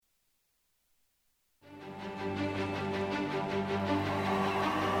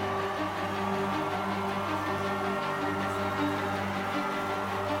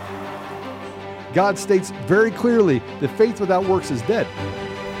God states very clearly that faith without works is dead.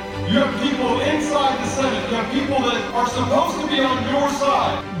 You have people inside the Senate. You have people that are supposed to be on your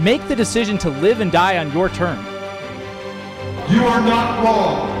side. Make the decision to live and die on your terms. You are not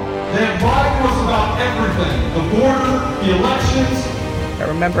wrong. They have lied to us about everything. The border, the elections.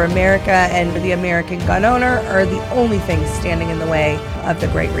 Remember, America and the American gun owner are the only things standing in the way of the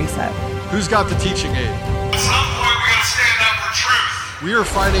Great Reset. Who's got the teaching aid? At some point, we got to stand up for truth. We are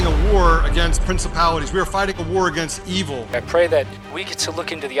fighting a war against principalities. We are fighting a war against evil. I pray that we get to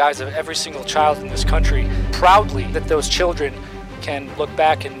look into the eyes of every single child in this country proudly, that those children can look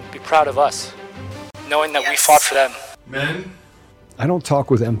back and be proud of us, knowing that we fought for them. Men, I don't talk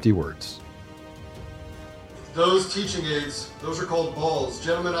with empty words. those teaching aids, those are called balls.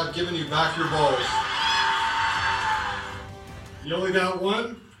 Gentlemen, I've given you back your balls. You only got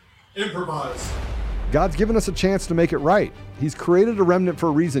one? Improvise. God's given us a chance to make it right. He's created a remnant for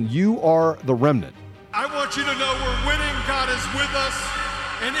a reason. You are the remnant. I want you to know we're winning. God is with us.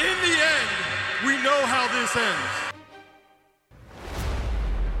 And in the end, we know how this ends.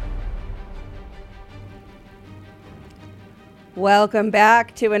 Welcome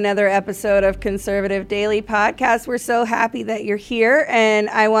back to another episode of Conservative Daily Podcast. We're so happy that you're here, and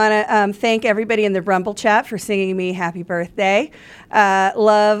I want to thank everybody in the Rumble chat for singing me happy birthday.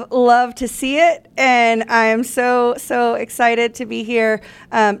 Love to see it, and I am so excited to be here.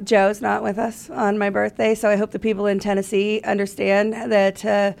 Joe's not with us on my birthday, so I hope the people in Tennessee understand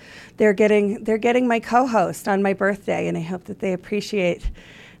that they're getting my co-host on my birthday, and I hope that they appreciate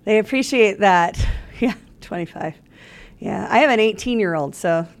that. Yeah, 25. Yeah, I have an 18-year-old,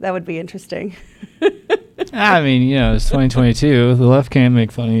 so that would be interesting. I mean, it's 2022. The left can't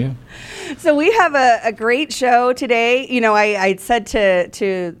make fun of you. So we have a great show today. I said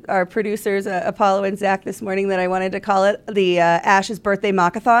to our producers, Apollo and Zach, this morning that I wanted to call it the Ash's Birthday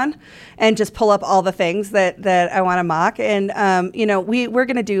Mock-a-thon and just pull up all the things that I want to mock. And we're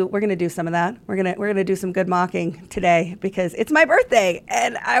gonna do some of that. We're gonna do some good mocking today because it's my birthday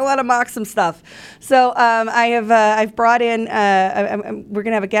and I want to mock some stuff. So I've brought in we're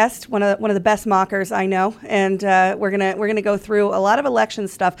gonna have a guest, one of the best mockers I know, and we're gonna go through a lot of election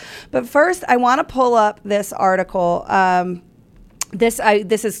stuff. But first, I want to pull up this article. This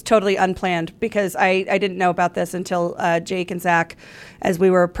is totally unplanned because I didn't know about this until Jake and Zach, as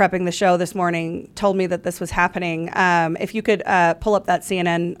we were prepping the show this morning, told me that this was happening. If you could pull up that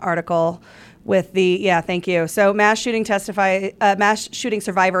CNN article with thank you. So mass shooting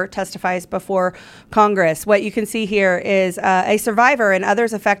survivor testifies before Congress. What you can see here is a survivor and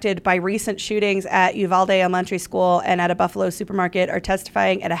others affected by recent shootings at Uvalde Elementary School and at a Buffalo supermarket are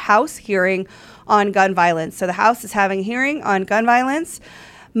testifying at a House hearing on gun violence. So the House is having a hearing on gun violence.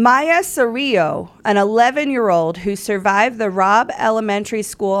 Maya Sarillo, an 11-year-old who survived the Robb Elementary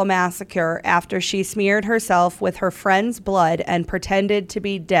School massacre after she smeared herself with her friend's blood and pretended to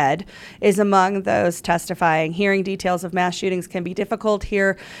be dead, is among those testifying. Hearing details of mass shootings can be difficult.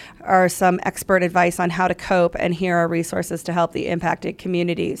 Here are some expert advice on how to cope, and here are resources to help the impacted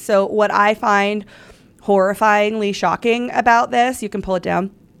community. So what I find horrifyingly shocking about this, you can pull it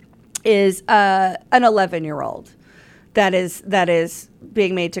down, is an 11-year-old that is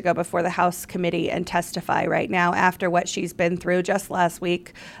being made to go before the House committee and testify right now after what she's been through just last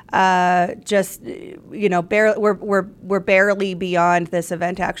week. We're barely beyond this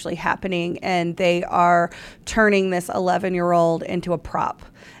event actually happening, and they are turning this 11-year-old into a prop.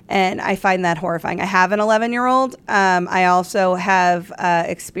 And I find that horrifying. I have an 11-year-old. I also have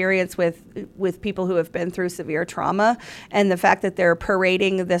experience with people who have been through severe trauma, and the fact that they're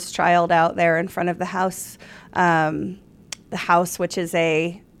parading this child out there in front of the House, which is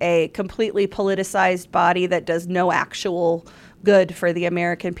a completely politicized body that does no actual good for the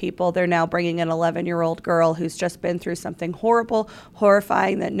American people. They're now bringing an 11-year-old girl who's just been through something horrible,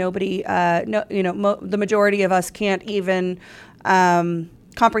 horrifying that nobody, the majority of us can't even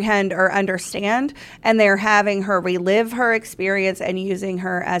comprehend or understand, and they're having her relive her experience and using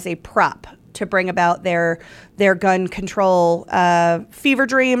her as a prop to bring about their gun control fever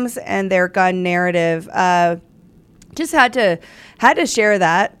dreams and their gun narrative. Just had to share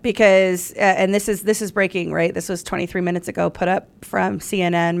that because, and this is breaking, right? This was 23 minutes ago, put up from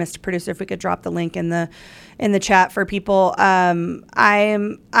CNN. Mr. Producer, if we could drop the link in the chat for people. I'm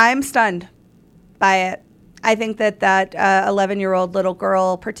stunned by it. I think that 11-year-old little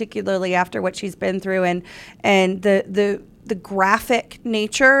girl, particularly after what she's been through, and the graphic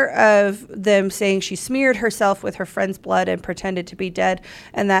nature of them saying she smeared herself with her friend's blood and pretended to be dead,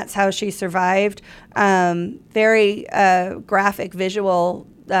 and that's how she survived. Very graphic visual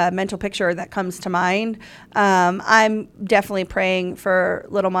mental picture that comes to mind. I'm definitely praying for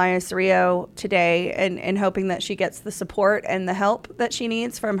little Maya Cerrillo today and hoping that she gets the support and the help that she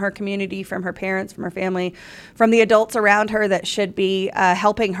needs from her community, from her parents, from her family, from the adults around her that should be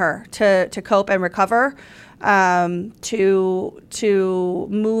helping her to cope and recover, to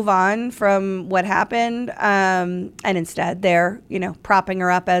move on from what happened. And instead they're, propping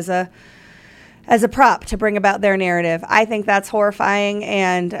her up as a prop to bring about their narrative. I think that's horrifying.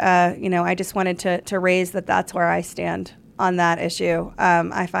 And, I just wanted to raise that's where I stand on that issue.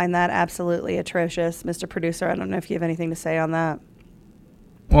 I find that absolutely atrocious. Mr. Producer, I don't know if you have anything to say on that.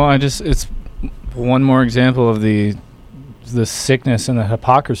 Well, it's one more example of the sickness and the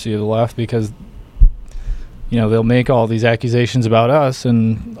hypocrisy of the left, because, they'll make all these accusations about us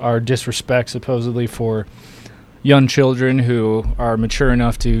and our disrespect supposedly for young children who are mature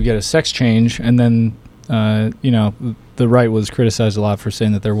enough to get a sex change, and then the right was criticized a lot for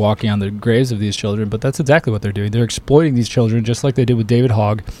saying that they're walking on the graves of these children, but that's exactly what they're doing. They're exploiting these children just like they did with David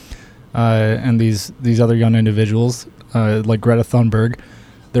Hogg and these other young individuals like Greta Thunberg.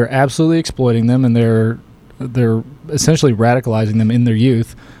 They're absolutely exploiting them, and they're essentially radicalizing them in their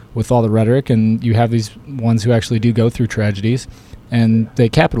youth with all the rhetoric. And you have these ones who actually do go through tragedies, and they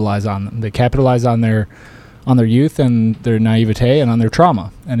capitalize on them. They capitalize on their youth and their naivete and on their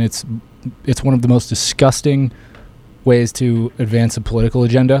trauma. And it's one of the most disgusting ways to advance a political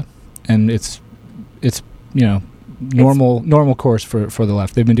agenda. And it's normal course for the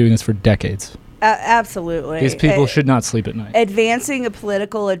left. They've been doing this for decades. Absolutely. These people should not sleep at night. Advancing a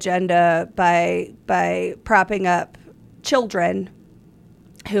political agenda by propping up children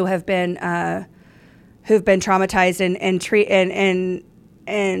who have been traumatized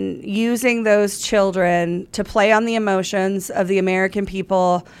and using those children to play on the emotions of the American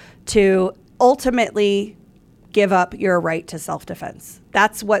people to ultimately give up your right to self-defense.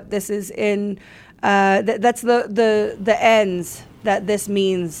 That's what this is in. That's the ends that this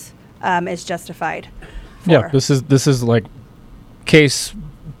means is justified for. Yeah, this is like case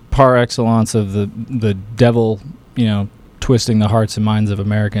par excellence of the devil, twisting the hearts and minds of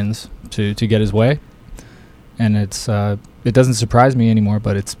Americans to get his way. And it doesn't surprise me anymore,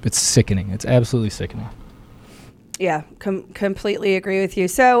 but it's sickening. It's absolutely sickening. Yeah, completely agree with you.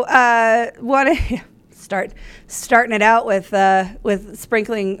 So, want to starting it out with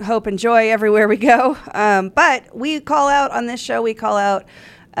sprinkling hope and joy everywhere we go. But we call out on this show. We call out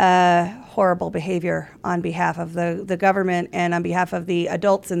horrible behavior on behalf of the government and on behalf of the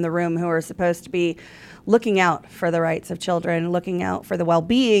adults in the room who are supposed to be looking out for the rights of children, looking out for the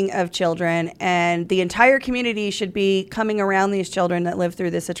well-being of children, and the entire community should be coming around these children that live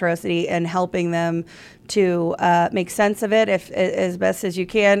through this atrocity and helping them to make sense of it as best as you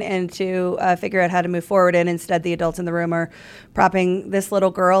can, and to figure out how to move forward. And instead, the adults in the room are propping this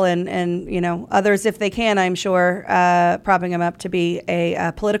little girl and others, if they can, I'm sure, propping them up to be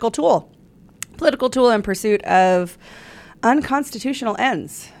a political tool in pursuit of unconstitutional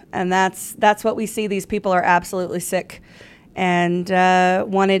ends. And that's what we see. These people are absolutely sick, and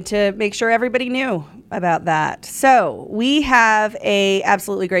wanted to make sure everybody knew about that. So we have a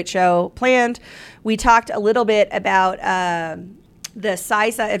absolutely great show planned. We talked a little bit about the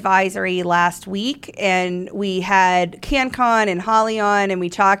CISA advisory last week, and we had CanCon and Holly on, and we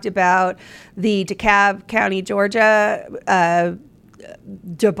talked about the DeKalb County, Georgia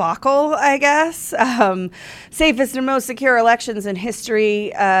debacle, I guess. Safest and most secure elections in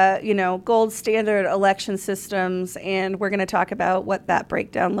history, gold standard election systems. And we're going to talk about what that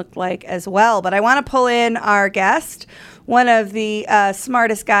breakdown looked like as well. But I want to pull in our guest, one of the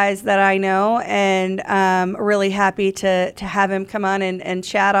smartest guys that I know, and really happy to have him come on and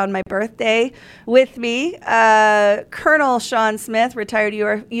chat on my birthday with me. Colonel Sean Smith, retired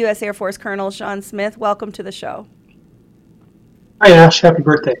U.S. Air Force Colonel Sean Smith. Welcome to the show. Hi, Ash. Happy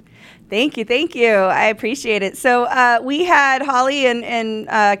birthday. Thank you. I appreciate it. So we had Holly and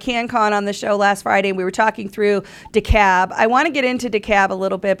CanCon on the show last Friday, and we were talking through DeKalb. I want to get into DeKalb a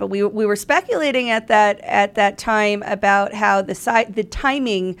little bit, but we were speculating at that time about how the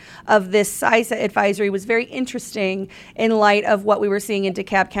timing of this CISA advisory was very interesting in light of what we were seeing in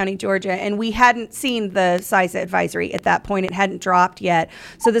DeKalb County, Georgia. And we hadn't seen the CISA advisory at that point. It hadn't dropped yet.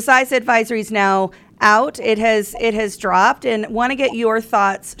 So the CISA advisory is now out. It has dropped, and want to get your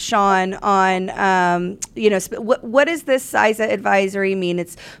thoughts, Sean, on what does this CISA advisory mean?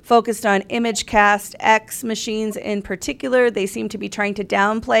 It's focused on ImageCast X machines in particular. They seem to be trying to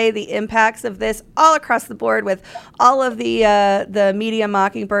downplay the impacts of this all across the board, with all of the media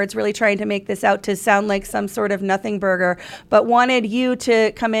mockingbirds really trying to make this out to sound like some sort of nothing burger. But wanted you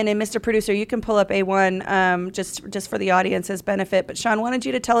to come in, and Mr. Producer, you can pull up A1 just for the audience's benefit. But Sean, wanted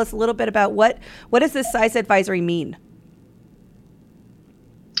you to tell us a little bit about what does this CISA advisory mean?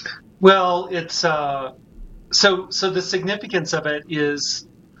 Well, it's so the significance of it is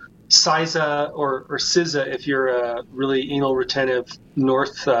CISA or CISA, if you're a really anal retentive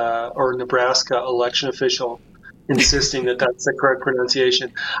North or Nebraska election official, insisting that that's the correct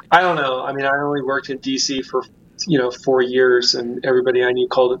pronunciation. I don't know. I mean, I only worked in D.C. for 4 years, and everybody I knew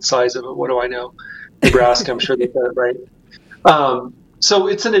called it CISA, but what do I know? Nebraska, I'm sure they got it right. So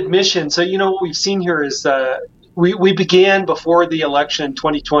it's an admission. So, what we've seen here is we began before the election in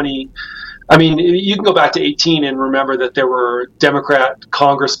 2020. I mean, you can go back to 18 and remember that there were Democrat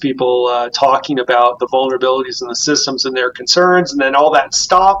Congress people talking about the vulnerabilities in the systems and their concerns, and then all that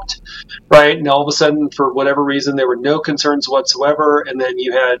stopped, right? And all of a sudden, for whatever reason, there were no concerns whatsoever. And then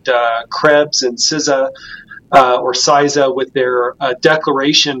you had Krebs and CISA, or CISA, with their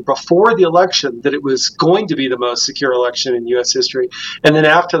declaration before the election that it was going to be the most secure election in U.S. history. And then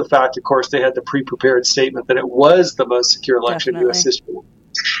after the fact, of course, they had the pre-prepared statement that it was the most secure election in U.S. history.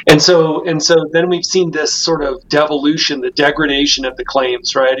 And so then we've seen this sort of devolution, the degradation of the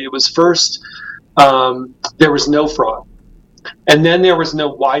claims, right? It was first, there was no fraud. And then there was no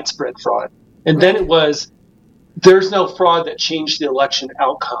widespread fraud. And then it was, there's no fraud that changed the election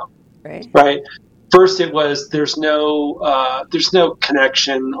outcome, right? First, it was there's no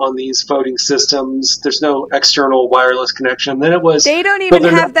connection on these voting systems. There's no external wireless connection. Then it was they don't even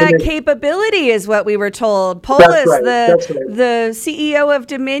have that capability, is what we were told. Polis, the CEO of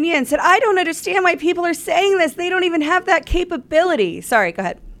Dominion, said, "I don't understand why people are saying this. They don't even have that capability." Sorry, go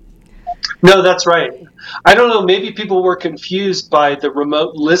ahead. No, that's right. I don't know. Maybe people were confused by the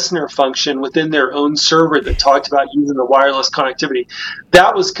remote listener function within their own server that talked about using the wireless connectivity.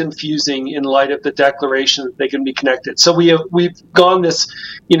 That was confusing in light of the declaration that they can be connected. So we've gone this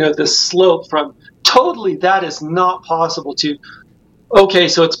slope from totally that is not possible to, okay,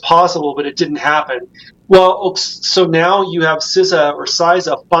 so it's possible, but it didn't happen. Well, so now you have CISA or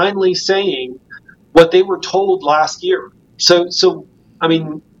CISA finally saying what they were told last year. So I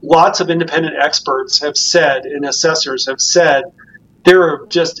mean, lots of independent experts have said, and assessors have said, there are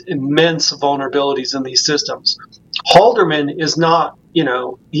just immense vulnerabilities in these systems. Halderman is not,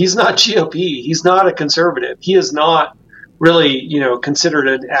 he's not GOP. He's not a conservative. He is not really, considered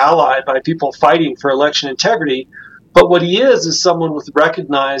an ally by people fighting for election integrity. But what he is someone with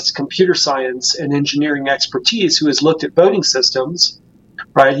recognized computer science and engineering expertise who has looked at voting systems.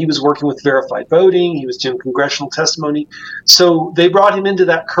 Right, he was working with verified voting. He was doing congressional testimony. So they brought him into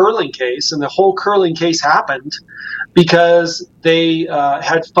that curling case, and the whole curling case happened because they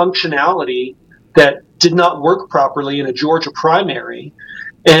had functionality that did not work properly in a Georgia primary.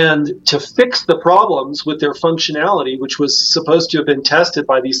 And to fix the problems with their functionality, which was supposed to have been tested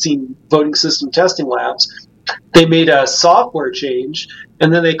by these voting system testing labs, they made a software change,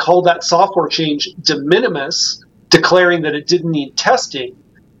 and then they called that software change de minimis, declaring that it didn't need testing,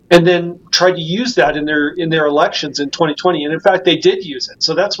 and then tried to use that in their elections in 2020. And in fact, they did use it.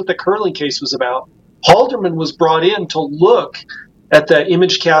 So that's what the curling case was about. Halderman was brought in to look at the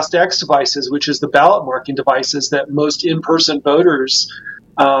ImageCast X devices, which is the ballot marking devices that most in-person voters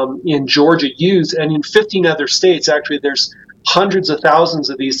in Georgia use, and in 15 other states. Actually, there's hundreds of thousands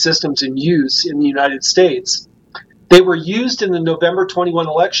of these systems in use in the United States. They were used in the November 21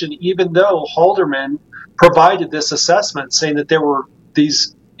 election, even though Halderman provided this assessment saying that there were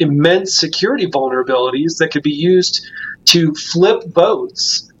these immense security vulnerabilities that could be used to flip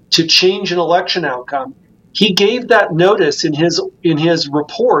votes to change an election outcome. He gave that notice in his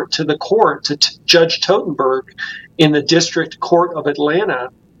report to the court, to Judge Totenberg in the District Court of Atlanta.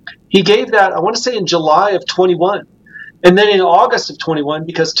 He gave that, I want to say, in July of 21. And then in August of 21,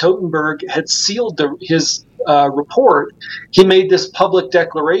 because Totenberg had sealed his report, he made this public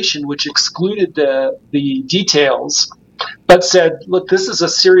declaration which excluded the details, but said, look, this is a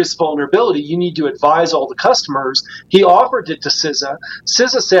serious vulnerability. You need to advise all the customers. He offered it to CISA.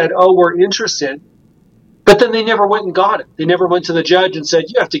 CISA said, oh, we're interested. But then they never went and got it. They never went to the judge and said,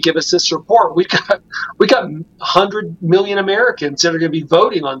 you have to give us this report. We got 100 million Americans that are going to be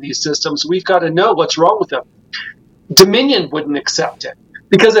voting on these systems. We've got to know what's wrong with them. Dominion wouldn't accept it.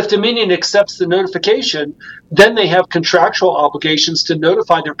 Because if Dominion accepts the notification, then they have contractual obligations to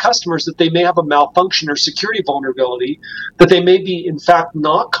notify their customers that they may have a malfunction or security vulnerability, that they may be, in fact,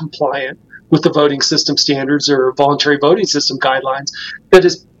 not compliant with the voting system standards or voluntary voting system guidelines. That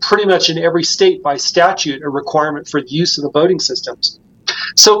is pretty much in every state by statute a requirement for the use of the voting systems.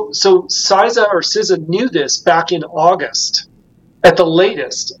 So CISA or CISA knew this back in August, at the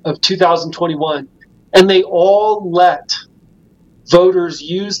latest of 2021, and they all let voters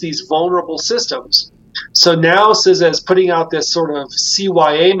use these vulnerable systems. So now CISA is putting out this sort of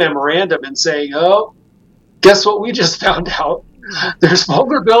CYA memorandum and saying, oh, guess what we just found out? There's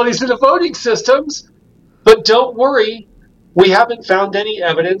vulnerabilities in the voting systems, but don't worry, we haven't found any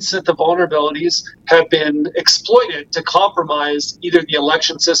evidence that the vulnerabilities have been exploited to compromise either the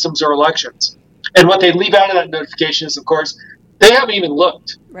election systems or elections. And what they leave out of that notification is, of course, they haven't even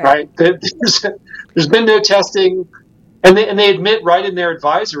looked, right? There's been no testing. And they admit right in their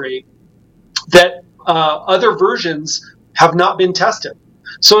advisory that other versions have not been tested.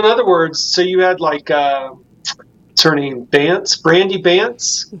 So in other words, so you had like, what's her name, Brandy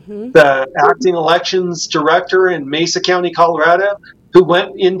Bance, the acting elections director in Mesa County, Colorado, who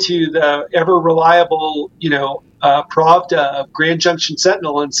went into the ever reliable, Pravda of Grand Junction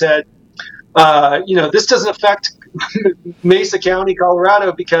Sentinel and said, this doesn't affect Mesa County,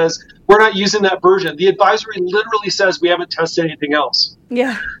 Colorado, because we're not using that version. The advisory literally says we haven't tested anything else.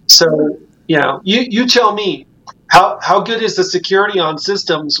 Yeah. So, you tell me, how good is the security on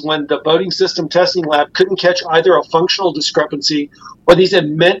systems when the voting system testing lab couldn't catch either a functional discrepancy or these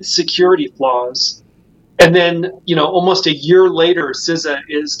immense security flaws? And then, almost a year later, CISA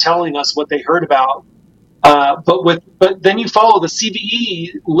is telling us what they heard about. But then you follow the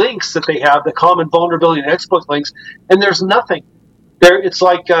CVE links that they have, the common vulnerability and exploit links, and there's nothing there. It's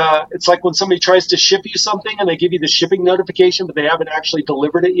like when somebody tries to ship you something and they give you the shipping notification, but they haven't actually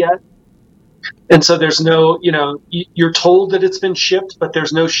delivered it yet. And so there's no, you're told that it's been shipped, but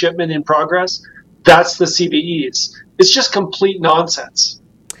there's no shipment in progress. That's the CVEs. It's just complete nonsense.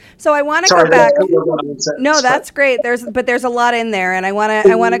 So I want to go back. No, that's great. There's a lot in there, and I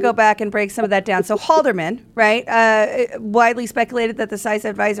want to go back and break some of that down. So Halderman, right? Widely speculated that the CISA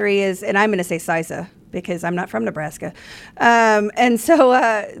advisory is, and I'm going to say CISA because I'm not from Nebraska, and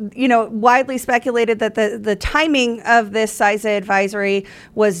so widely speculated that the timing of this CISA advisory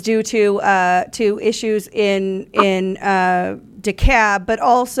was due to issues in DeKalb, but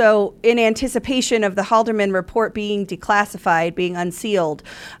also in anticipation of the Halderman report being declassified, being unsealed.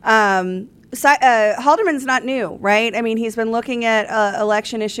 Halderman's not new, right? I mean, he's been looking at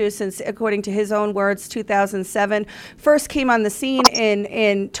election issues since, according to his own words, 2007. First came on the scene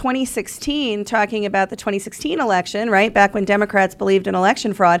in 2016, talking about the 2016 election, right? Back when Democrats believed in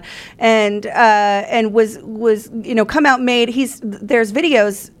election fraud, and was come out made. There's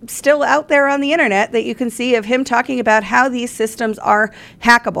videos still out there on the internet that you can see of him talking about how these systems are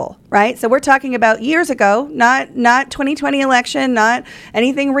hackable, right? So we're talking about years ago, not 2020 election, not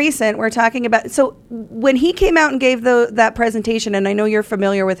anything recent. We're talking about, so when he came out and gave that presentation, and I know you're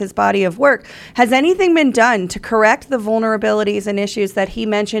familiar with his body of work, has anything been done to correct the vulnerabilities and issues that he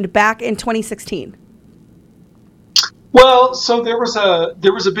mentioned back in 2016? Well, so there was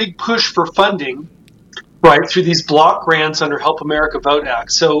a big push for funding, right, through these block grants under Help America Vote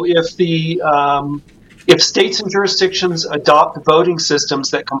Act. So if states and jurisdictions adopt voting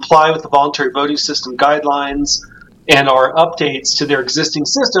systems that comply with the voluntary voting system guidelines and are updates to their existing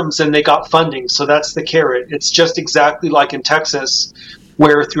systems, then they got funding. So that's the carrot. It's just exactly like in Texas,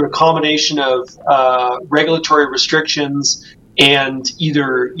 where through a combination of regulatory restrictions and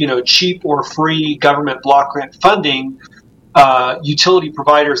either cheap or free government block grant funding, utility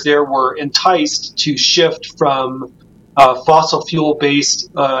providers there were enticed to shift from fossil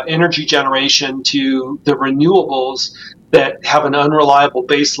fuel-based energy generation to the renewables that have an unreliable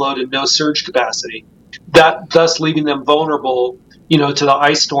baseload and no surge capacity. That thus leaving them vulnerable, to the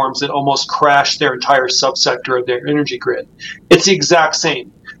ice storms that almost crashed their entire subsector of their energy grid. It's the exact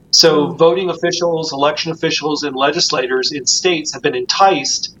same. So voting officials, election officials, and legislators in states have been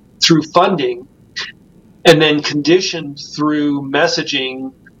enticed through funding and then conditioned through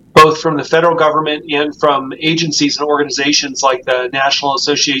messaging, both from the federal government and from agencies and organizations like the National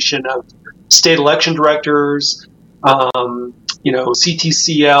Association of State Election Directors,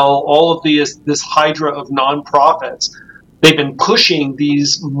 CTCL, all of this hydra of nonprofits. They've been pushing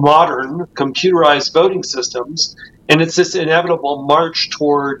these modern computerized voting systems, and it's this inevitable march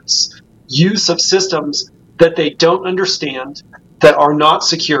towards use of systems that they don't understand, that are not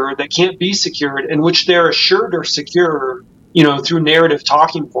secure, that can't be secured, and which they're assured are secure, through narrative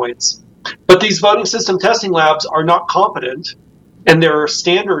talking points. But these voting system testing labs are not competent, and their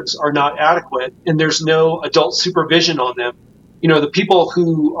standards are not adequate, and there's no adult supervision on them. The people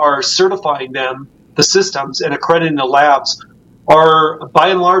who are certifying them, the systems, and accrediting the labs are by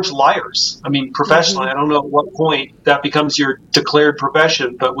and large liars. I mean, professionally, I don't know at what point that becomes your declared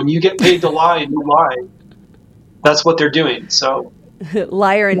profession, but when you get paid to lie and you lie, that's what they're doing. So,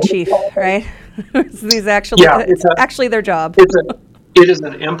 liar in chief, right? These actually their job. It is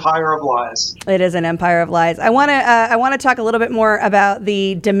an empire of lies. It is an empire of lies. I want to talk a little bit more about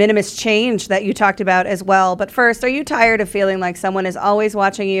the de minimis change that you talked about as well. But first, are you tired of feeling like someone is always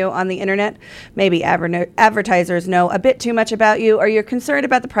watching you on the internet? Maybe advertisers know a bit too much about you, or you're concerned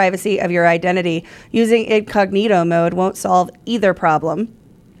about the privacy of your identity. Using incognito mode won't solve either problem.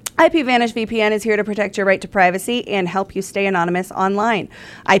 IPVanish VPN is here to protect your right to privacy and help you stay anonymous online.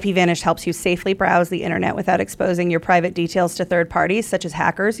 IPVanish helps you safely browse the internet without exposing your private details to third parties, such as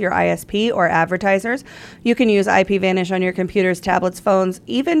hackers, your ISP, or advertisers. You can use IPVanish on your computers, tablets, phones,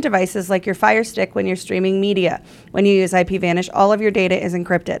 even devices like your Fire Stick when you're streaming media. When you use IPVanish, all of your data is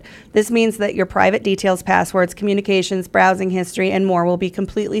encrypted. This means that your private details, passwords, communications, browsing history, and more will be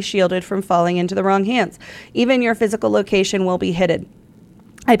completely shielded from falling into the wrong hands. Even your physical location will be hidden.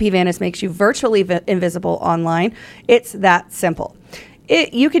 IPVanish makes you virtually invisible online. It's that simple.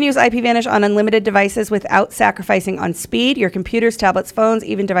 You can use IPVanish on unlimited devices without sacrificing on speed, your computers, tablets, phones,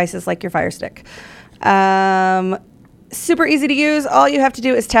 even devices like your Fire Stick. Super easy to use. All you have to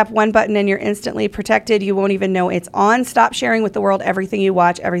do is tap one button and you're instantly protected. You won't even know it's on. Stop sharing with the world everything you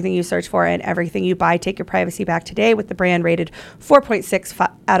watch, everything you search for, and everything you buy. Take your privacy back today with the brand rated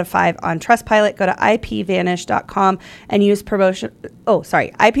 4.6 out of 5 on Trustpilot. Go to IPVanish.com and use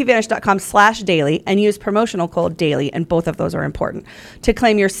IPVanish.com/daily and use promotional code DAILY, and both of those are important. To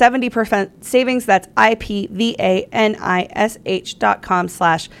claim your 70% savings, that's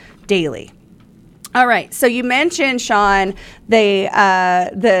IPVanish.com/daily. All right. So you mentioned, Sean,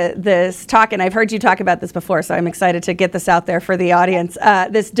 this talk, and I've heard you talk about this before, so I'm excited to get this out there for the audience.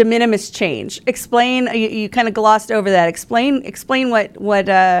 This de minimis change. Explain. You kind of glossed over that. Explain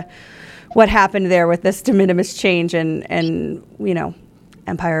what happened there with this de minimis change and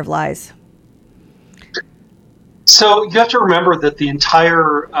empire of lies. So you have to remember that the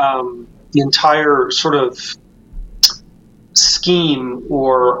entire sort of scheme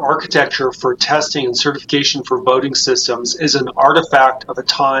or architecture for testing and certification for voting systems is an artifact of a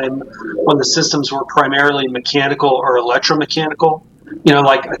time when the systems were primarily mechanical or electromechanical.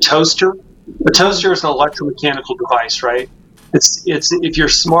 Like a toaster. A toaster is an electromechanical device, right? It's if you're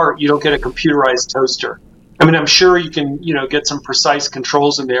smart, you don't get a computerized toaster. I mean, I'm sure you can, get some precise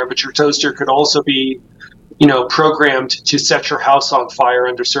controls in there, but your toaster could also be programmed to set your house on fire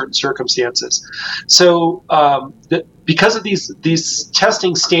under certain circumstances. So because of these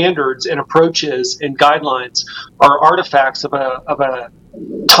testing standards and approaches and guidelines are artifacts of a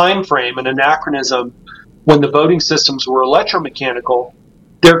time frame, an anachronism when the voting systems were electromechanical,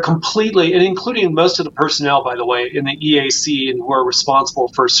 they're completely, and including most of the personnel, by the way, in the EAC and who are responsible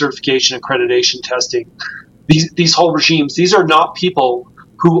for certification accreditation testing, these whole regimes, these are not people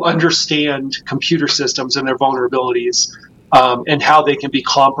who understand computer systems and their vulnerabilities and how they can be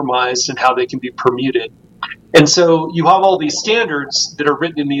compromised and how they can be permuted. And so you have all these standards that are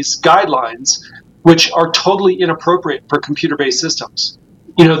written in these guidelines, which are totally inappropriate for computer-based systems.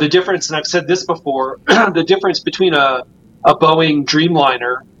 The difference, and I've said this before, the difference between a Boeing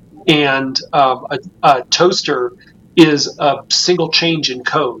Dreamliner and a toaster is a single change in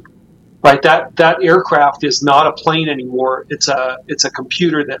code. Right, that aircraft is not a plane anymore. It's a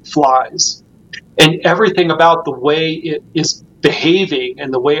computer that flies, and everything about the way it is behaving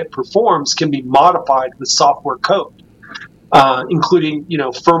and the way it performs can be modified with software code, including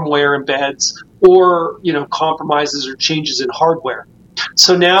firmware embeds or compromises or changes in hardware.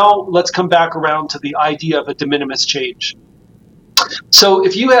 So now let's come back around to the idea of a de minimis change. So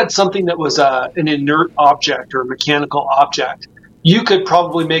if you had something that was an inert object or a mechanical object, you could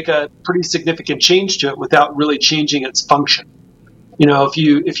probably make a pretty significant change to it without really changing its function.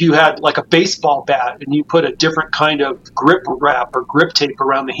 If you had like a baseball bat and you put a different kind of grip wrap or grip tape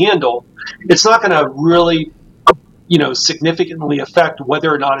around the handle, it's not going to really, significantly affect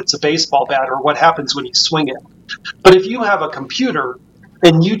whether or not it's a baseball bat or what happens when you swing it. But if you have a computer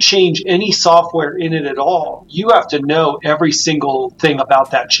and you change any software in it at all, you have to know every single thing about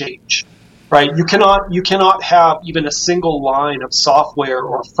that change. Right, you cannot have even a single line of software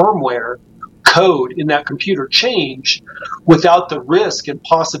or firmware code in that computer change without the risk and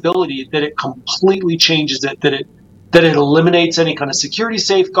possibility that it completely changes it, that it eliminates any kind of security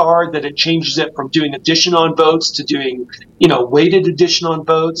safeguard, that it changes it from doing addition on votes to doing weighted addition on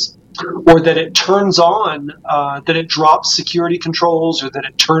votes, or that it turns on, that it drops security controls, or that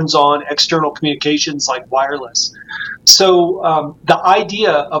it turns on external communications like wireless. So the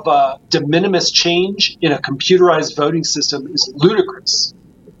idea of a de minimis change in a computerized voting system is ludicrous.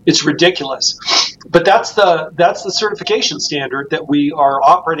 It's ridiculous. But that's the certification standard that we are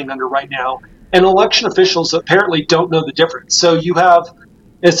operating under right now. And election officials apparently don't know the difference. So you have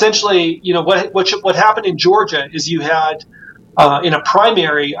essentially, what happened in Georgia is you had in a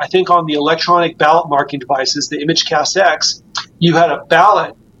primary, I think on the electronic ballot marking devices, the ImageCast X, you had a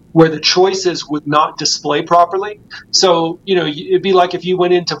ballot where the choices would not display properly. So, it'd be like if you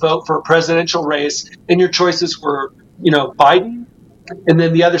went in to vote for a presidential race and your choices were, Biden, and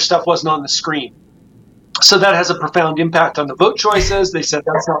then the other stuff wasn't on the screen. So that has a profound impact on the vote choices. They said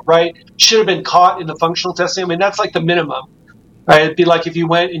that's not right. Should have been caught in the functional testing. I mean, that's like the minimum. Right? It'd be like if you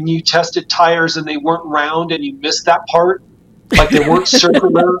went and you tested tires and they weren't round and you missed that part, like they weren't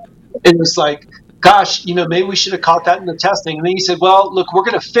circular. It was like, gosh, maybe we should have caught that in the testing. And then you said, well, look, we're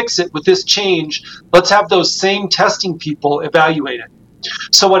going to fix it with this change. Let's have those same testing people evaluate it.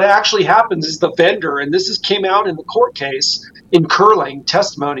 So what actually happens is the vendor, and this came out in the court case in Curling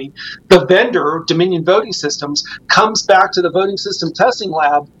testimony, the vendor, Dominion Voting Systems, comes back to the voting system testing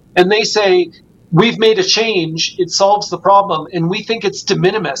lab and they say, we've made a change, it solves the problem, and we think it's de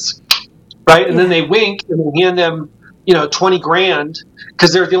minimis, right? And then they wink and they hand them, $20,000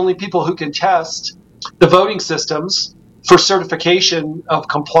 because they're the only people who can test the voting systems for certification of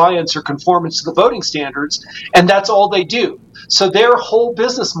compliance or conformance to the voting standards, and that's all they do. So their whole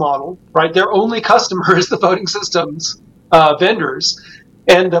business model, right, their only customer is the voting systems vendors,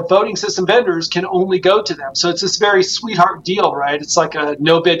 and the voting system vendors can only go to them. So it's this very sweetheart deal, right? It's like a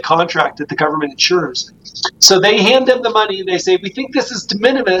no-bid contract that the government insures. So they hand them the money, they say, we think this is de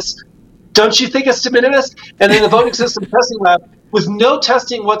minimis. Don't you think it's de minimis? And then the voting system testing lab, with no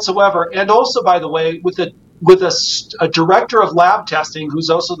testing whatsoever, and also, by the way, with a director of lab testing, who's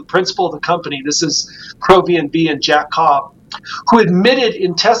also the principal of the company, this is ProVNB and Jack Cobb, who admitted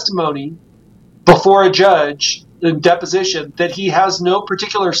in testimony before a judge in deposition that he has no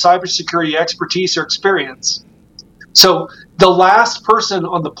particular cybersecurity expertise or experience. So the last person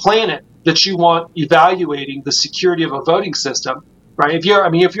on the planet that you want evaluating the security of a voting system, right? If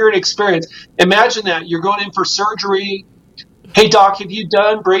you're inexperienced, imagine that you're going in for surgery. Hey doc, have you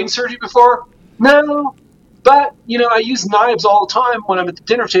done brain surgery before? No, but I use knives all the time when I'm at the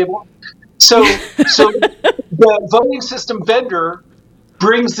dinner table. So the voting system vendor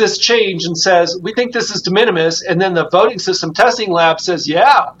brings this change and says, we think this is de minimis, and then the voting system testing lab says,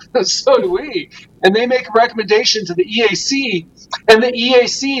 yeah, so do we. And they make a recommendation to the EAC, and the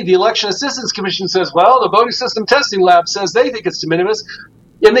EAC, the Election Assistance Commission, says, well, the voting system testing lab says they think it's de minimis,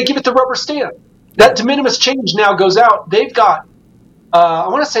 and they give it the rubber stamp. That de minimis change now goes out. They've got, I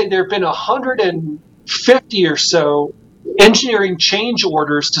want to say there have been 150 or so engineering change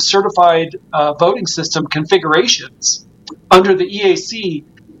orders to certified voting system configurations under the EAC,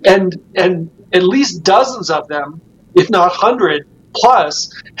 and at least dozens of them, if not 100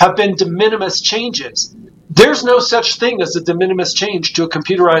 plus, have been de minimis changes. There's no such thing as a de minimis change to a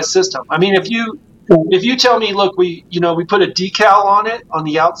computerized system. I mean, if you tell me, look, we put a decal on it on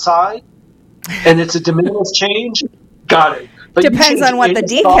the outside, and it's a de minimis change, got it. But depends on what the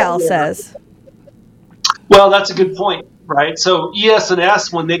decal says. Well, that's a good point. Right. So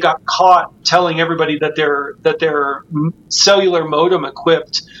ES&S, when they got caught telling everybody that their cellular modem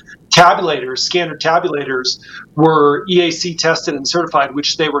equipped tabulators, scanner tabulators, were EAC tested and certified,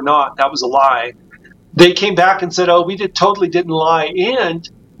 which they were not. That was a lie. They came back and said, oh, we totally didn't lie. And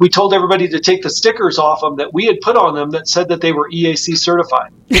we told everybody to take the stickers off them that we had put on them that said that they were EAC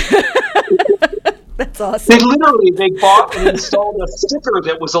certified. That's awesome. They bought and installed a sticker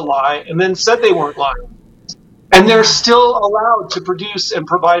that was a lie and then said they weren't lying. And they're still allowed to produce and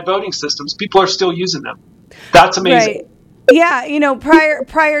provide voting systems. People are still using them. That's amazing. Right. Yeah,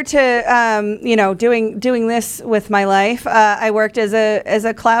 prior to doing this with my life, I worked as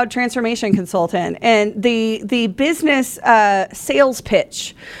a cloud transformation consultant, and the business sales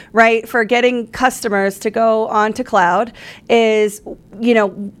pitch, right, for getting customers to go onto cloud is,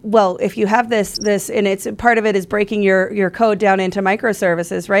 well, if you have this, and it's part of it is breaking your code down into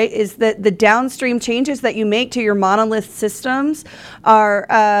microservices, right? Is that the downstream changes that you make to your monolith systems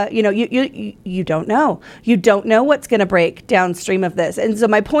are, you don't know what's going to break downstream of this. And so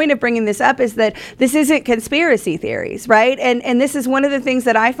my point of bringing this up is that this isn't conspiracy theories, right? And this is one of the things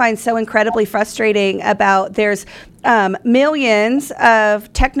that I find so incredibly frustrating about there's millions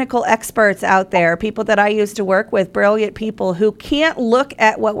of technical experts out there, people that I used to work with, brilliant people who can't look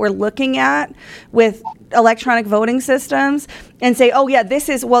at what we're looking at with electronic voting systems and say, oh yeah, this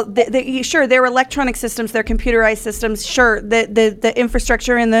is, well, sure, they're electronic systems, they're computerized systems, sure, the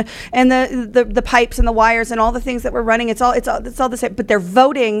infrastructure and the pipes and the wires and all the things that we're running, it's all the same, but they're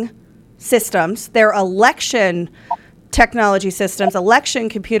voting systems, they're election technology systems, election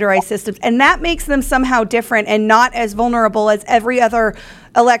computerized systems, and that makes them somehow different and not as vulnerable as every other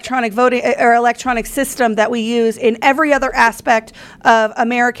electronic voting or electronic system that we use in every other aspect of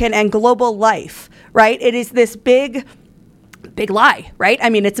American and global life, right? It is this big lie, right? I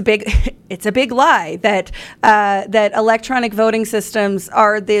mean, it's a big lie that that electronic voting systems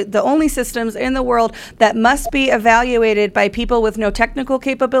are the only systems in the world that must be evaluated by people with no technical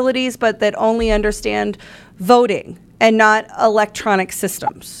capabilities, but that only understand voting and not electronic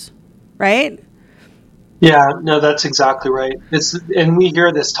systems, right? Yeah, no, that's exactly right. And we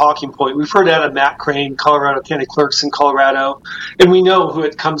hear this talking point. We've heard that of Matt Crane, Colorado County Clerks in Colorado, and we know who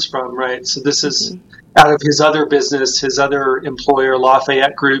it comes from, right? So this is out of his other business, his other employer,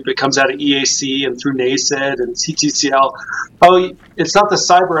 Lafayette Group. It comes out of EAC and through NACED and CTCL. Oh, it's not the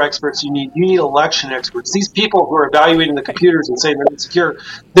cyber experts you need election experts. These people who are evaluating the computers and saying they're insecure,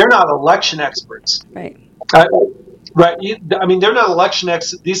 they're not election experts. Right. Right. I mean, they're not election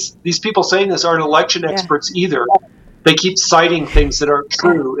experts. These people saying this aren't election experts either. They keep citing things that aren't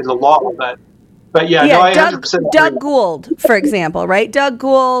true in the law, but yeah, no, I 100% agree. Doug Gould, for example, right? Doug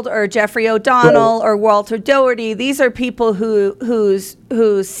Gould or Jeffrey O'Donnell or Walter Doherty. These are people whose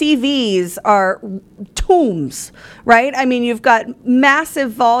CVs are tombs, right? I mean, you've got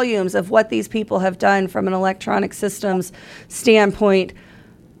massive volumes of what these people have done from an electronic systems standpoint,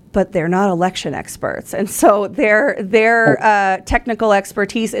 but they're not election experts. And so their technical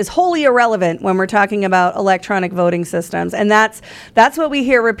expertise is wholly irrelevant when we're talking about electronic voting systems. And that's what we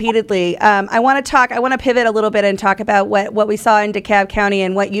hear repeatedly. I want to pivot a little bit and talk about what we saw in DeKalb County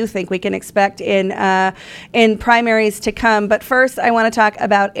and what you think we can expect in primaries to come. But first, I want to talk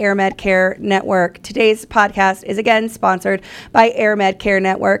about AirMed Care Network. Today's podcast is again sponsored by AirMed Care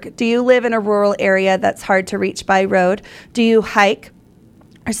Network. Do you live in a rural area that's hard to reach by road? Do you hike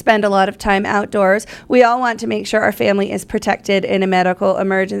or spend a lot of time outdoors? We all want to make sure our family is protected in a medical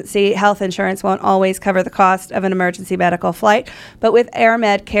emergency. Health insurance won't always cover the cost of an emergency medical flight, but with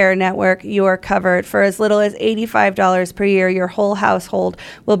AirMed Care Network, you are covered. For as little as $85 per year, your whole household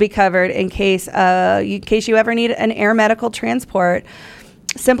will be covered in case you ever need an air medical transport.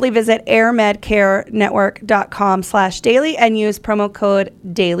 Simply visit airmedcarenetwork.com/daily and use promo code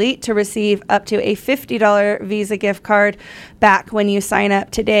DAILY to receive up to a $50 Visa gift card back when you sign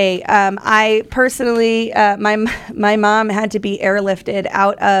up today. I personally, my mom had to be airlifted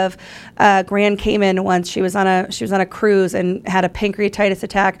out of Grand Cayman once. She was on a cruise and had a pancreatitis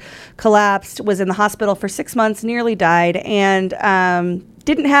attack, collapsed, was in the hospital for 6 months, nearly died, and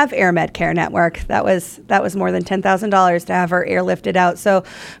didn't have AirMed Care Network. That was more than $10,000 to have her airlifted out. So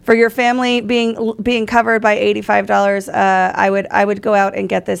for your family being covered by $85, I would go out and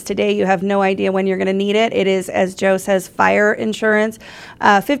get this today. You have no idea when you're going to need it. It is, as Joe says, fire insurance.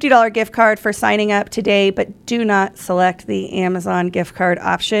 $50 gift card for signing up today, but do not select the Amazon gift card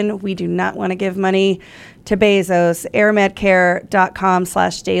option. We do not want to give money to Bezos.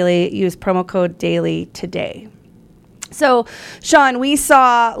 airmedcare.com/daily. Use promo code DAILY today. So, Sean, we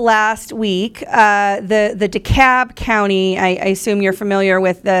saw last week the DeKalb County. I assume you're familiar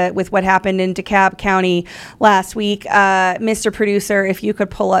with what happened in DeKalb County last week. Mr. Producer, if you could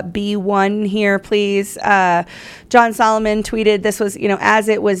pull up B1 here, please. John Solomon tweeted this was, as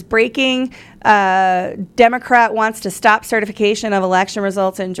it was breaking. Democrat wants to stop certification of election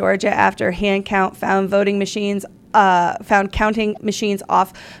results in Georgia after hand count found counting machines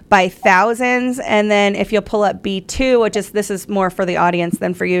off by thousands. And then if you'll pull up B2, this is more for the audience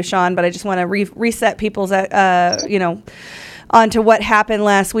than for you, Sean, but I just want to reset people's, onto what happened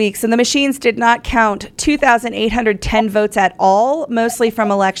last week. So the machines did not count 2,810 votes at all, mostly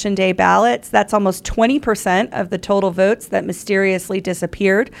from Election Day ballots. That's almost 20% of the total votes that mysteriously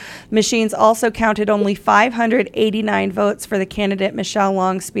disappeared. Machines also counted only 589 votes for the candidate Michelle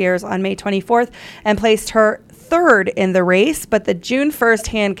Long Spears on May 24th and placed her third in the race, but the June 1st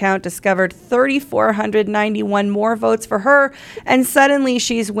hand count discovered 3,491 more votes for her, and suddenly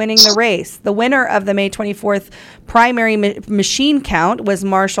she's winning the race. The winner of the May 24th primary machine count was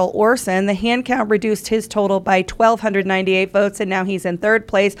Marshall Orson. The hand count reduced his total by 1,298 votes, and now he's in third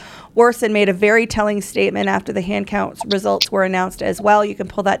place. Orson made a very telling statement after the hand count results were announced as well. You can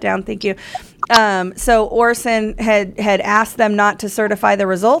pull that down. Thank you. So Orson had asked them not to certify the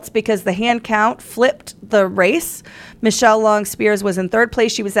results because the hand count flipped the race. Michelle Long Spears was in third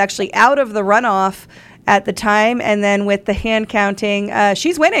place. She was actually out of the runoff at the time. And then with the hand counting,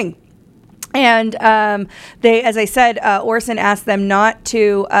 she's winning. And they, as I said, Orson asked them not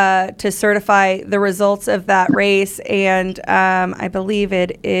to certify the results of that race, and I believe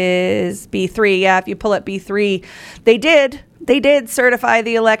it is B3. Yeah, if you pull up B3, they did certify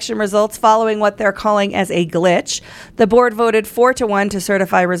the election results following what they're calling as a glitch. The board voted 4-1 to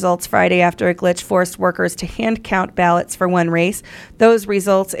certify results Friday after a glitch forced workers to hand count ballots for one race. Those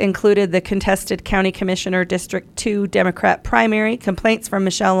results included the contested County Commissioner District 2 Democrat primary. Complaints from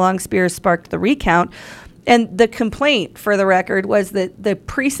Michelle Long Spears sparked the recount. And the complaint, for the record, was that the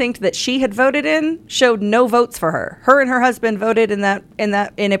precinct that she had voted in showed no votes for her. Her and her husband voted in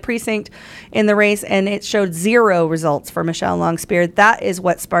a precinct in the race, and it showed 0 results for Michelle Long Spears. That is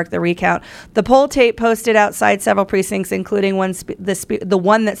what sparked the recount. The poll tape posted outside several precincts, including the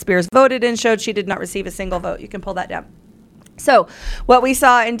one that Spears voted in, showed she did not receive a single vote. You can pull that down. So what we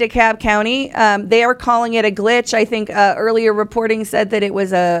saw in DeKalb County, they are calling it a glitch. I think earlier reporting said that it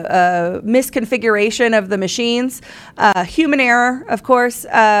was a misconfiguration of the machines, human error, of course,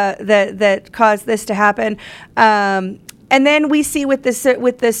 that caused this to happen. And then we see with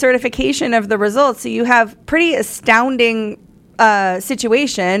the certification of the results, so you have pretty astounding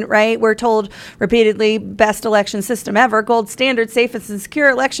situation, right? We're told repeatedly, best election system ever, gold standard, safest and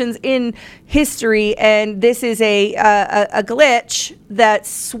secure elections in history, and this is a glitch that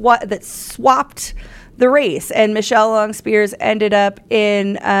swapped the race, and Michelle Long Spears ended up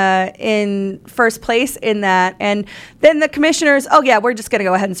in first place in that, and then the commissioners, oh yeah, we're just going to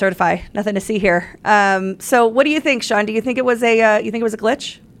go ahead and certify. Nothing to see here. So, what do you think, Sean? Do you think it was a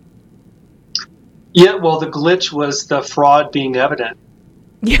glitch? Yeah, well, the glitch was the fraud being evident,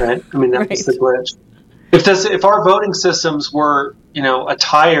 right? I mean, that was the glitch. If our voting systems were, a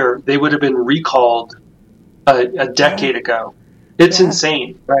tire, they would have been recalled a decade ago. It's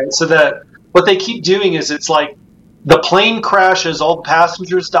insane, right? So that what they keep doing is it's like the plane crashes, all the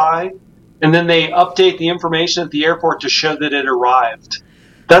passengers die, and then they update the information at the airport to show that it arrived.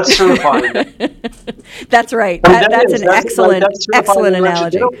 That's certifying. That's right. That's an excellent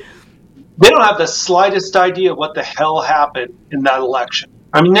analogy. They don't have the slightest idea what the hell happened in that election.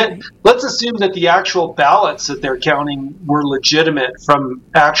 I mean, let's assume that the actual ballots that they're counting were legitimate from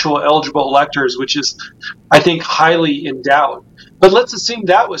actual eligible electors, which is, I think, highly in doubt. But let's assume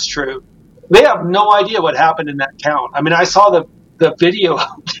that was true. They have no idea what happened in that count. I mean, I saw the video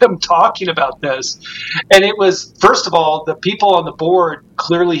of them talking about this, and it was, first of all, the people on the board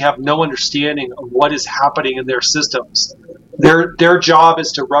clearly have no understanding of what is happening in their systems. Their job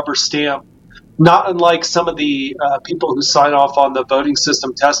is to rubber stamp, not unlike some of the people who sign off on the voting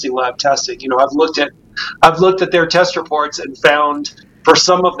system testing lab testing. I've looked at their test reports and found for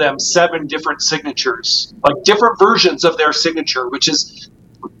some of them 7 different signatures, like different versions of their signature, which is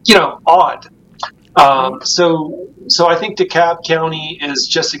odd. So I think DeKalb County is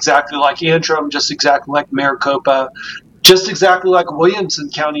just exactly like Antrim, just exactly like Maricopa, just exactly like Williamson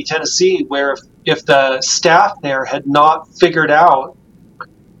County, Tennessee, where if the staff there had not figured out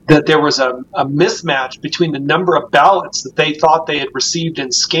that there was a mismatch between the number of ballots that they thought they had received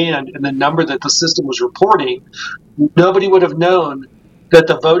and scanned and the number that the system was reporting, nobody would have known that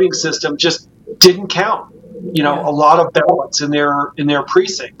the voting system just didn't count, a lot of ballots in their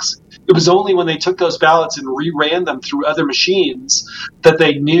precincts. It was only when they took those ballots and reran them through other machines that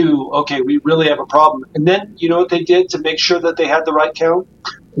they knew, okay, we really have a problem. And then, you know what they did to make sure that they had the right count?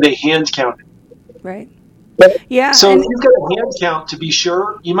 They hand counted. Right. Yeah. So if you've got a hand count, to be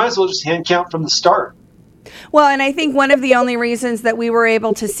sure, you might as well just hand count from the start. Well, and I think one of the only reasons that we were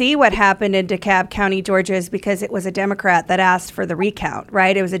able to see what happened in DeKalb County, Georgia, is because it was a Democrat that asked for the recount,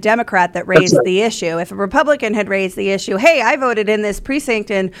 right? It was a Democrat that raised the issue. If a Republican had raised the issue, hey, I voted in this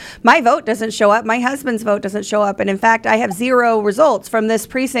precinct and my vote doesn't show up, my husband's vote doesn't show up, and in fact, I have 0 results from this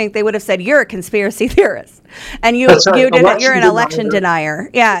precinct, they would have said, you're a conspiracy theorist. And you're an election denier.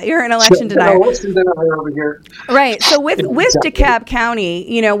 Yeah, you're an election denier. Election denier over here. Right. So with DeKalb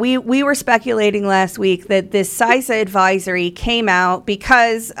County, we were speculating last week that this CISA advisory came out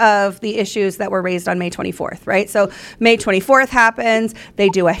because of the issues that were raised on May 24th, right? So May 24th happens, they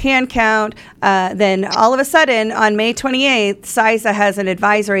do a hand count, then all of a sudden on May 28th, CISA has an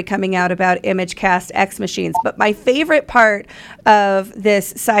advisory coming out about ImageCast X machines. But my favorite part of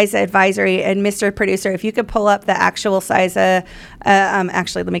this CISA advisory, and Mr. Producer, if you could pull up the actual CISA,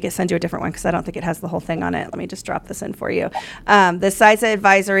 actually, let me send you a different one because I don't think it has the whole thing on it. Let me just drop this in for you. The CISA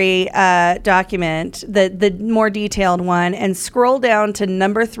advisory document, the more detailed one, and scroll down to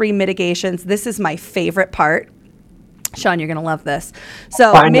number 3, mitigations. This is my favorite part. Sean, you're going to love this.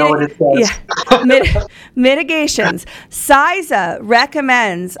 So I know what it says. Yeah, mitigations. CISA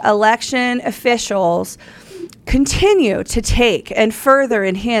recommends election officials continue to take and further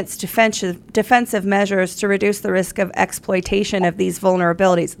enhance defensive measures to reduce the risk of exploitation of these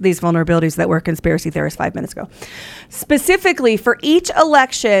vulnerabilities that were conspiracy theorists 5 minutes ago. Specifically, for each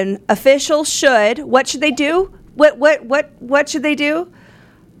election, officials should, what should they do? What should they do?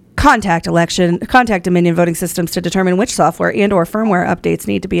 Contact Dominion Voting Systems to determine which software and or firmware updates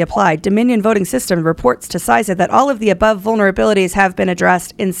need to be applied. Dominion Voting System reports to CISA that all of the above vulnerabilities have been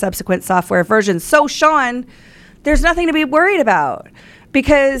addressed in subsequent software versions. So, Sean, there's nothing to be worried about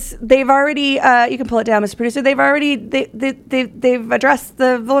because they've already, you can pull it down, Mr. Producer, they've addressed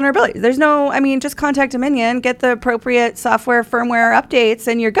the vulnerability. There's no, just contact Dominion, get the appropriate software, firmware updates,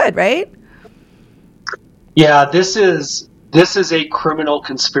 and you're good, right? Yeah, this is a criminal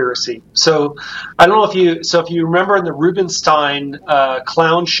conspiracy. So I don't know if you remember in the Rubenstein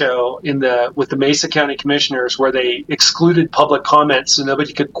clown show with the Mesa County Commissioners, where they excluded public comments so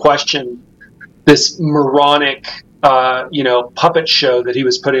nobody could question this moronic puppet show that he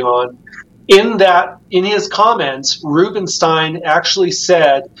was putting on. In his comments, Rubenstein actually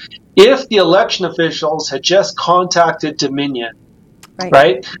said, if the election officials had just contacted Dominion,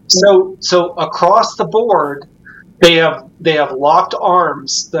 right? So across the board, they have locked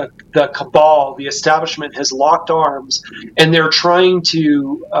arms. The cabal, the establishment, has locked arms, and they're trying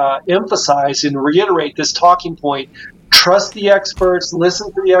to emphasize and reiterate this talking point: trust the experts,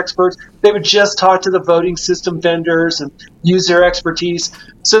 listen to the experts. They would just talk to the voting system vendors and use their expertise.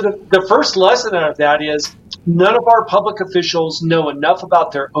 So the first lesson out of that is none of our public officials know enough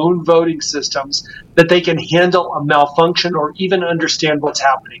about their own voting systems that they can handle a malfunction or even understand what's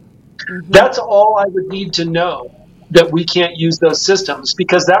happening. Mm-hmm. That's all I would need to know, that we can't use those systems,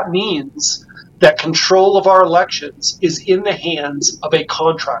 because that means that control of our elections is in the hands of a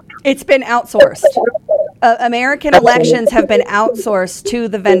contractor. It's been outsourced. American elections have been outsourced to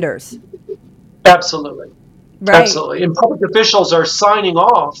the vendors. Absolutely. Right. Absolutely. And public officials are signing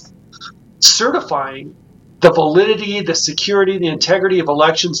off, certifying the validity, the security, the integrity of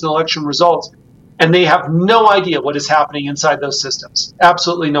elections and election results. And they have no idea what is happening inside those systems.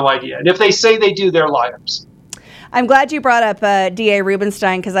 Absolutely no idea. And if they say they do, they're liars. I'm glad you brought up DA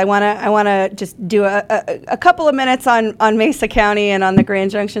Rubenstein, because I want to just do a couple of minutes on Mesa County and on the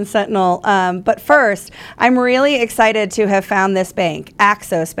Grand Junction Sentinel. But first, I'm really excited to have found this bank,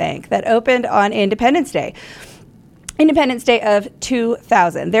 Axos Bank, that opened on Independence Day of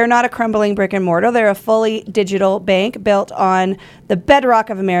 2000. They're not a crumbling brick and mortar. They're a fully digital bank built on the bedrock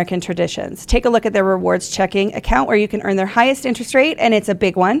of American traditions. Take a look at their rewards checking account, where you can earn their highest interest rate, and it's a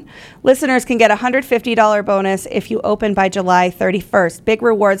big one. Listeners can get a $150 bonus if you open by July 31st. Big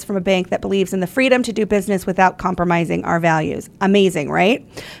rewards from a bank that believes in the freedom to do business without compromising our values. Amazing, right?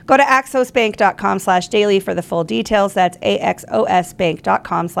 Go to axosbank.com/daily for the full details. That's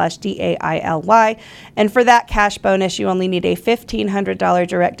axosbank.com/DAILY. And for that cash bonus, you only need a $1,500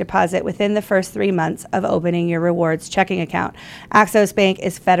 direct deposit within the first 3 months of opening your rewards checking account. Axos Bank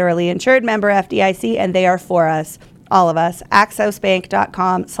is federally insured, member FDIC, and they are for us, all of us.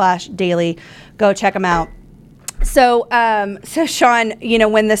 axosbank.com/daily. Go check them out. So Sean,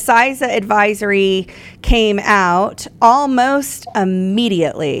 when the CISA advisory came out, almost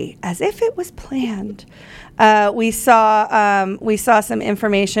immediately, as if it was planned, we saw some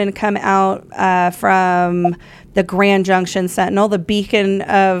information come out from the Grand Junction Sentinel, the beacon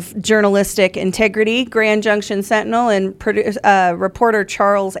of journalistic integrity, Grand Junction Sentinel, and reporter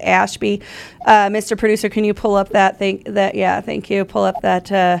Charles Ashby. Mr. Producer, can you pull up that thing? Thank you. Pull up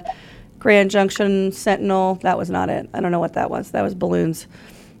that Grand Junction Sentinel. That was not it. I don't know what that was. That was balloons.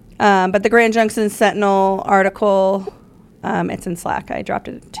 But the Grand Junction Sentinel article, it's in Slack. I dropped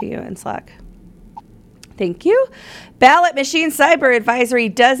it to you in Slack. Thank you. Ballot machine cyber advisory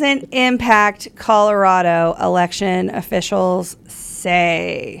doesn't impact Colorado, election officials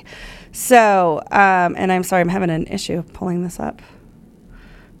say. So, and I'm sorry, I'm having an issue pulling this up.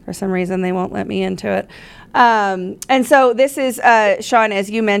 For some reason, they won't let me into it. And so this is, Sean, as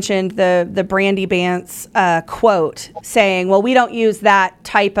you mentioned, the Brandy Bance quote saying, well, we don't use that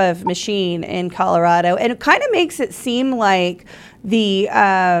type of machine in Colorado. And it kind of makes it seem like they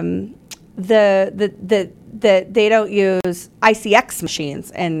don't use ICX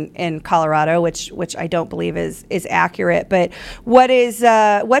machines in Colorado, which I don't believe is accurate. But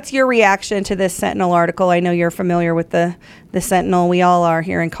what's your reaction to this Sentinel article? I know you're familiar with the Sentinel. We all are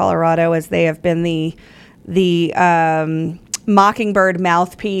here in Colorado, as they have been the Mockingbird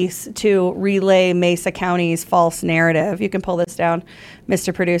mouthpiece to relay Mesa County's false narrative. You can pull this down,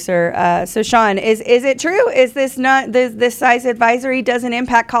 Mr. Producer. So, Sean, is it true? Is this not this CISA advisory doesn't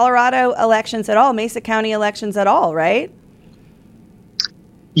impact Colorado elections at all, Mesa County elections at all, right?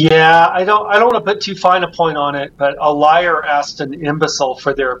 Yeah, I don't want to put too fine a point on it, but a liar asked an imbecile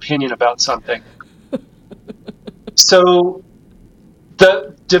for their opinion about something. So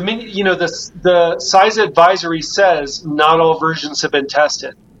the CISA advisory says not all versions have been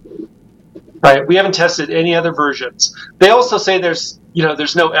tested. Right? We haven't tested any other versions. They also say there's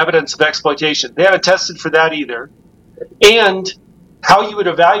no evidence of exploitation. They haven't tested for that either. And how you would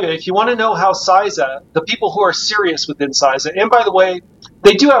evaluate, if you want to know how CISA, the people who are serious within CISA, and by the way,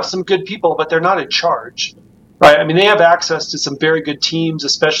 they do have some good people, but they're not in charge, right? I mean, they have access to some very good teams,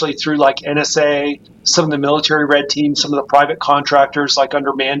 especially through like NSA, some of the military red teams, some of the private contractors like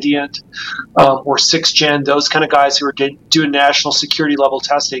under Mandiant or 6th-Gen, those kind of guys who are doing national security level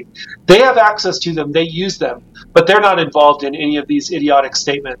testing. They have access to them. They use them, but they're not involved in any of these idiotic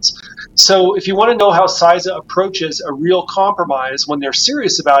statements. So if you want to know how CISA approaches a real compromise when they're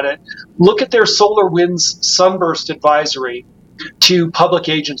serious about it, look at their SolarWinds Sunburst advisory to public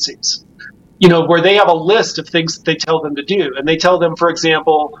agencies, where they have a list of things that they tell them to do. And they tell them, for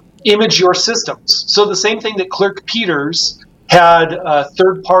example, image your systems. So the same thing that Clerk Peters had a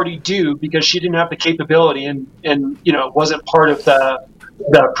third party do because she didn't have the capability and wasn't part of the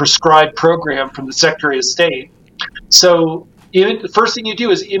prescribed program from the Secretary of State. So the first thing you do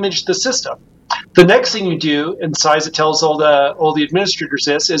is image the system. The next thing you do, and CISA tells all the administrators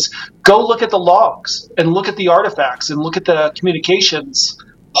this, is go look at the logs and look at the artifacts and look at the communications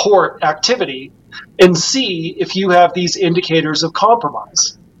port activity and see if you have these indicators of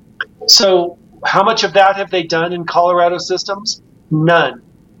compromise. So how much of that have they done in Colorado systems? None.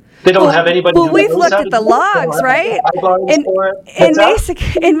 They don't have anybody. Well, we've looked at the logs, right?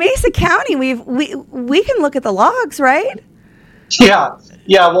 In Mesa County, we can look at the logs, right? Yeah.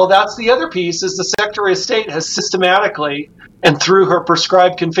 Well, that's the other piece. Is the Secretary of State has systematically and through her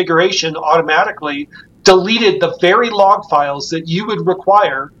prescribed configuration automatically deleted the very log files that you would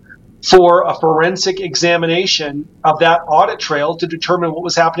require for a forensic examination of that audit trail to determine what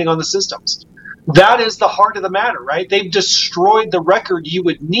was happening on the systems. That is the heart of the matter, right? They've destroyed the record you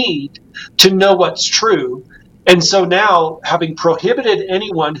would need to know what's true. And so now, having prohibited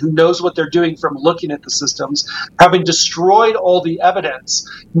anyone who knows what they're doing from looking at the systems, having destroyed all the evidence,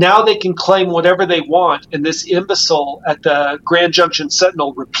 now they can claim whatever they want. And this imbecile at the Grand Junction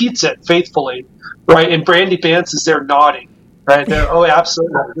Sentinel repeats it faithfully, right? And Brandy Vance is there nodding, right? Oh,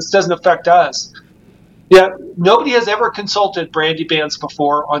 absolutely. This doesn't affect us. Yeah, nobody has ever consulted Brandy Vance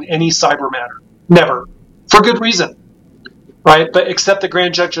before on any cyber matter. Never. For good reason. Right, but except the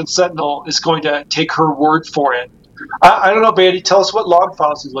Grand Junction Sentinel is going to take her word for it. I don't know, Brandy. Tell us what log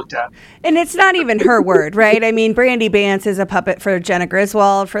files you looked at. And it's not even her word, right? I mean, Brandy Vance is a puppet for Jenna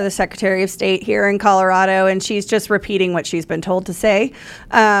Griswold, for the Secretary of State here in Colorado, and she's just repeating what she's been told to say.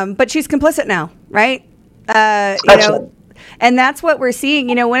 But she's complicit now, right? And that's what we're seeing.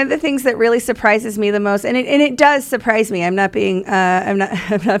 One of the things that really surprises me the most, and it does surprise me. I'm not being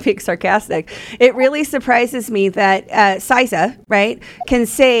sarcastic. It really surprises me that CISA, right, can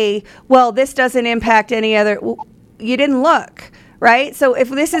say, well, this doesn't impact any other. Well, you didn't look. Right? So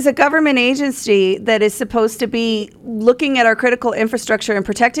if this is a government agency that is supposed to be looking at our critical infrastructure and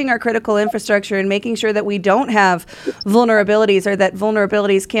protecting our critical infrastructure and making sure that we don't have vulnerabilities or that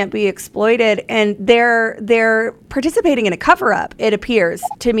vulnerabilities can't be exploited, and they're participating in a cover-up, it appears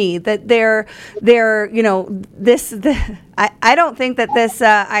to me that I don't think that this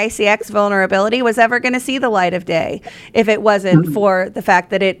ICX vulnerability was ever going to see the light of day if it wasn't for the fact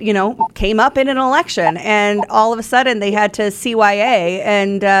that it, came up in an election and all of a sudden they had to CYA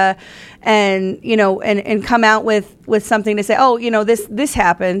and come out with something to say, this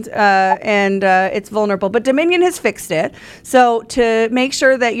happened and it's vulnerable. But Dominion has fixed it. So to make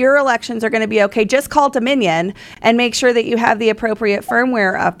sure that your elections are going to be okay, just call Dominion and make sure that you have the appropriate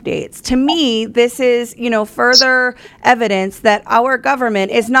firmware updates. To me, this is, further evidence that our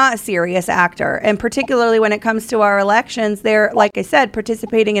government is not a serious actor. And particularly when it comes to our elections, they're, like I said,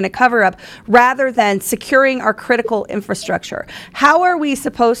 participating in a cover-up rather than securing our critical infrastructure. How are we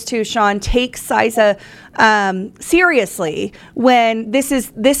supposed to, Sean, take CISA seriously when this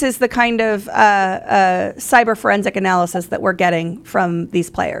is the kind of cyber forensic analysis that we're getting from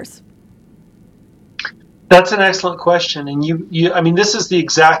these players? That's an excellent question, and this is the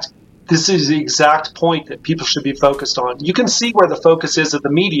exact point that people should be focused on. You can see where the focus is of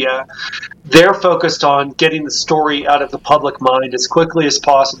the media. They're focused on getting the story out of the public mind as quickly as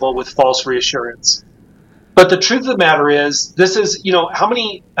possible with false reassurance. But the truth of the matter is, this is, how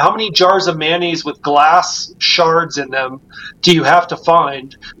many jars of mayonnaise with glass shards in them do you have to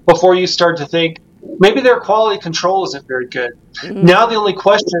find before you start to think maybe their quality control isn't very good? Mm-hmm. Now the only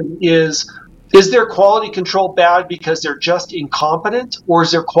question is, Is their quality control bad because they're just incompetent, or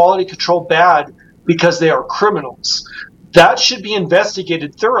is their quality control bad because they are criminals? That should be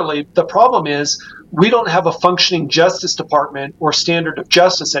investigated thoroughly. The problem is we don't have a functioning Justice Department or standard of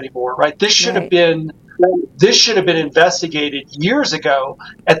justice anymore, right? This should have been investigated years ago.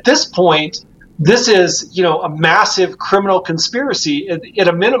 At this point, this is, a massive criminal conspiracy at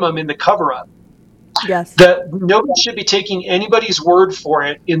a minimum in the cover-up. Yes. That nobody should be taking anybody's word for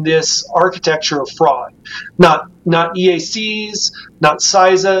it in this architecture of fraud. Not EACs, not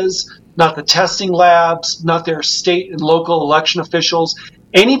CISAs, not the testing labs, not their state and local election officials.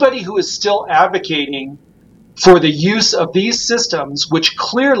 Anybody who is still advocating for the use of these systems, which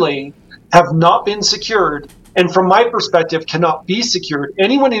clearly have not been secured, and from my perspective cannot be secured,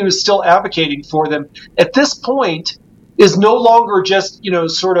 anyone who is still advocating for them at this point is no longer just,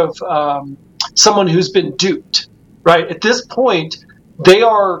 someone who's been duped, right? At this point, they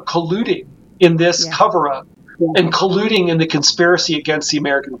are colluding in this cover-up and colluding in the conspiracy against the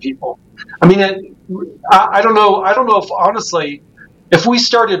American people. I mean, I don't know if, honestly, if we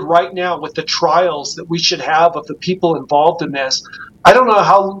started right now with the trials that we should have of the people involved in this, I don't know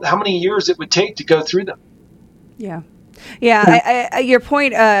how many years it would take to go through them. Yeah. Yeah, your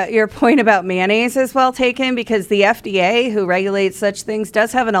point about mayonnaise is well taken, because the FDA, who regulates such things,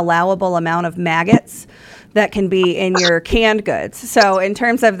 does have an allowable amount of maggots that can be in your canned goods. So in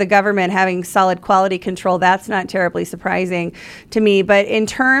terms of the government having solid quality control, that's not terribly surprising to me. But in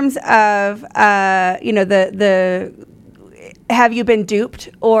terms of, have you been duped,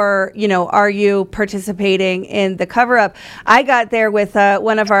 or, are you participating in the cover-up? I got there with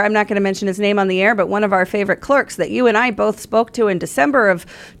one of our, I'm not going to mention his name on the air, but one of our favorite clerks that you and I both spoke to in December of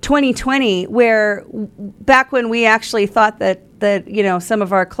 2020, where back when we actually thought that some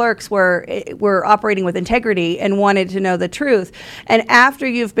of our clerks were operating with integrity and wanted to know the truth. And after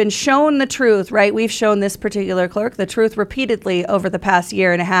you've been shown the truth, right? We've shown this particular clerk the truth repeatedly over the past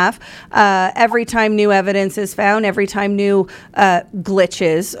year and a half. Every time new evidence is found, every time new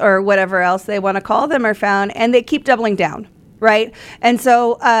glitches or whatever else they want to call them are found, and they keep doubling down. Right. And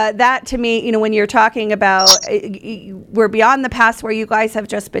so that, to me, when you're talking about we're beyond the past where you guys have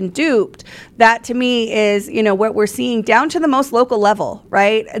just been duped, that to me is, what we're seeing down to the most local level.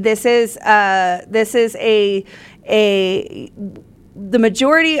 Right. This is the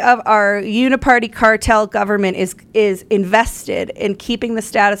majority of our uniparty cartel government is invested in keeping the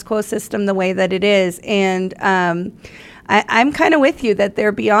status quo system the way that it is. And I'm kind of with you that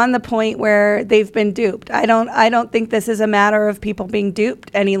they're beyond the point where they've been duped. I don't think this is a matter of people being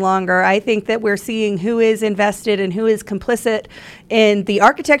duped any longer. I think that we're seeing who is invested and who is complicit in the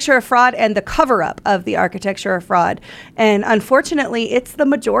architecture of fraud and the cover-up of the architecture of fraud. And unfortunately, it's the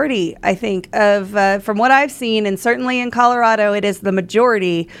majority, I think, of from what I've seen, and certainly in Colorado, it is the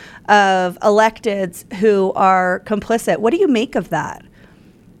majority of electeds who are complicit. What do you make of that?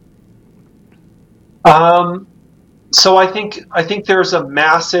 So I think there's a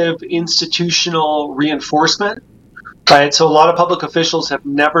massive institutional reinforcement, right? So a lot of public officials have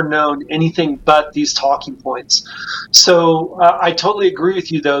never known anything but these talking points. So I totally agree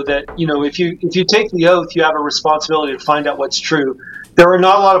with you, though, that if you take the oath, you have a responsibility to find out what's true. There are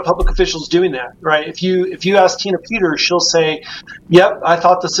not a lot of public officials doing that, right? If you ask Tina Peters, she'll say, "Yep, I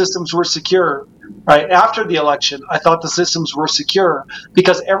thought the systems were secure." Right after the election, I thought the systems were secure,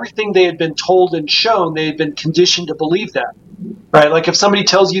 because everything they had been told and shown, they had been conditioned to believe that. Right? Like if somebody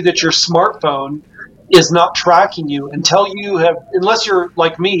tells you that your smartphone is not tracking you until you have, unless you're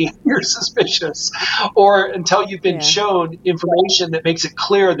like me, you're suspicious, or until you've been shown information that makes it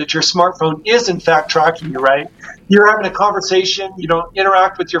clear that your smartphone is in fact tracking you, right? You're having a conversation, you don't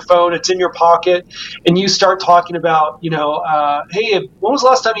interact with your phone, it's in your pocket, and you start talking about, hey, when was the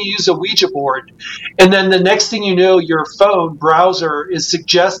last time you used a Ouija board? And then the next thing you know, your phone browser is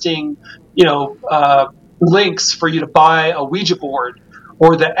suggesting, links for you to buy a Ouija board.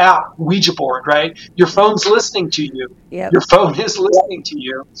 Or the app Ouija board, right? Your phone's listening to you. Yep. Your phone is listening to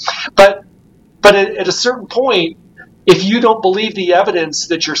you. But at a certain point, if you don't believe the evidence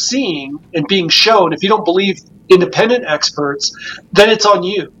that you're seeing and being shown, if you don't believe independent experts, then it's on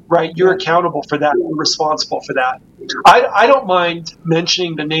you, right? You're accountable for that. You're responsible for that. I don't mind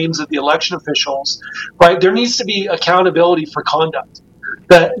mentioning the names of the election officials, right? There needs to be accountability for conduct.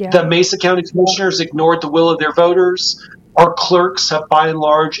 The Mesa County commissioners ignored the will of their voters. Our clerks have, by and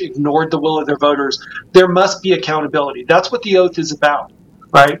large, ignored the will of their voters. There must be accountability. That's what the oath is about,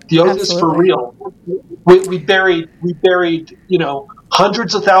 right? The oath is for real. We buried,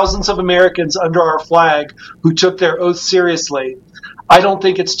 hundreds of thousands of Americans under our flag who took their oath seriously. I don't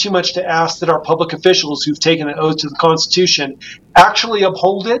think it's too much to ask that our public officials who've taken an oath to the Constitution actually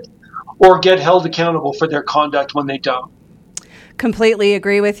uphold it, or get held accountable for their conduct when they don't. Completely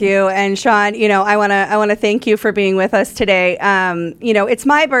agree with you. And Sean, I want to thank you for being with us today. It's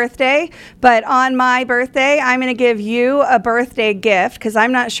my birthday, but on my birthday, I'm going to give you a birthday gift because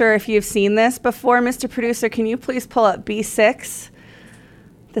I'm not sure if you've seen this before. Mr. Producer, can you please pull up B6?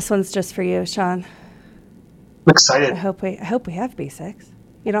 This one's just for you, Sean. I'm excited. I hope we have B6.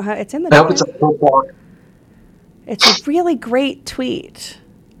 You don't have it's in the. I hope it's a full block. It's a really great tweet.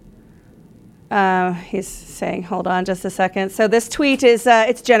 He's saying, hold on just a second. So this tweet is,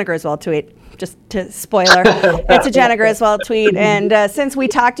 it's Jenna Griswold tweet, just to spoiler. It's a Jenna Griswold tweet. And since we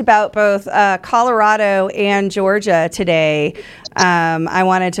talked about both Colorado and Georgia today, I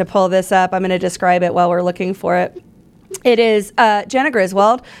wanted to pull this up. I'm going to describe it while we're looking for it. It is Jenna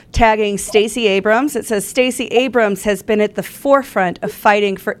Griswold tagging Stacey Abrams. It says, Stacey Abrams has been at the forefront of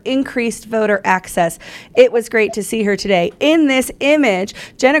fighting for increased voter access. It was great to see her today. In this image,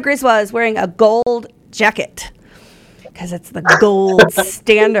 Jenna Griswold is wearing a gold jacket because it's the gold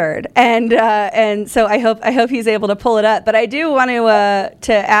standard. And so I hope he's able to pull it up. But I do want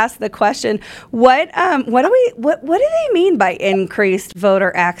to ask the question, what do they mean by increased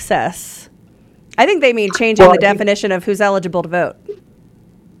voter access? I think they mean changing the definition of who's eligible to vote.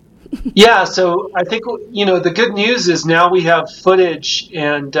 Yeah, so I think, the good news is now we have footage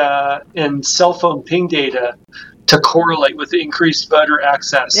and cell phone ping data to correlate with increased voter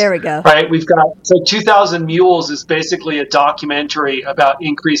access. There we go. Right, we've got, 2,000 Mules is basically a documentary about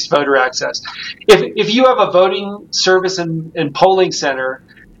increased voter access. If you have a voting service and polling center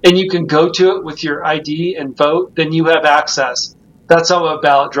and you can go to it with your ID and vote, then you have access. That's what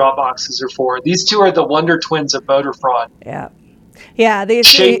ballot drop boxes are for. These two are the wonder twins of voter fraud. Yeah. They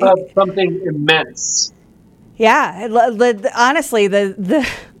shape up something immense. Yeah, honestly, the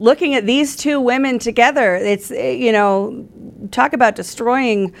looking at these two women together, it's talk about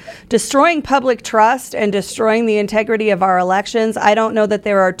destroying public trust and destroying the integrity of our elections. I don't know that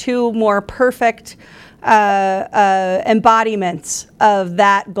there are two more perfect embodiments of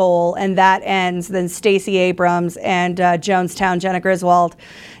that goal and that ends than Stacey Abrams and Jonestown Jenna Griswold.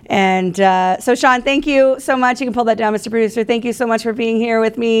 And so, Sean, thank you so much. You can pull that down, Mr. Producer. Thank you so much for being here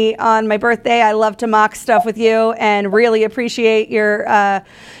with me on my birthday. I love to mock stuff with you and really appreciate your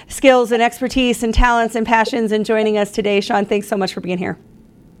skills and expertise and talents and passions and joining us today. Sean, thanks so much for being here.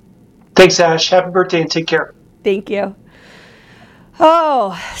 Thanks, Ash. Happy birthday and take care. Thank you.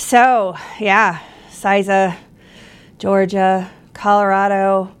 Oh, so, yeah. Siza, Georgia,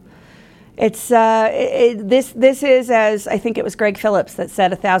 Colorado. It's this is, as I think it was Greg Phillips that said,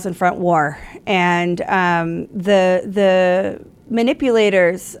 1,000 front war, and the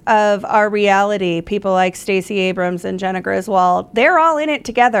manipulators of our reality, people like Stacey Abrams and Jenna Griswold, they're all in it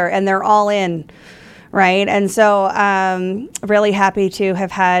together, and they're all in, right? And so, really happy to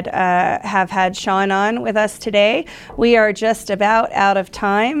have had Sean on with us today. We are just about out of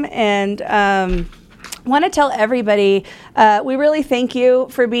time, and. Want to tell everybody, we really thank you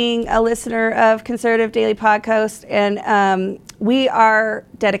for being a listener of Conservative Daily Podcast, and we are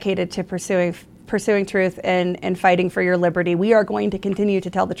dedicated to pursuing truth and fighting for your liberty. We are going to continue to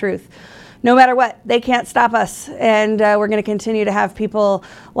tell the truth. No matter what, they can't stop us. And we're going to continue to have people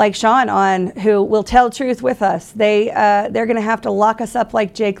like Sean on who will tell truth with us. They're going to have to lock us up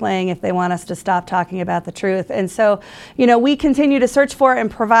like Jake Lang if they want us to stop talking about the truth. And so, we continue to search for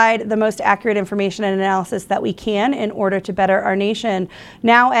and provide the most accurate information and analysis that we can in order to better our nation.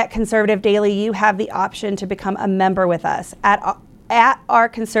 Now at Conservative Daily, you have the option to become a member with us at our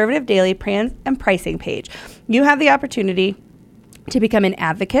Conservative Daily plans and pricing page. You have the opportunity to become an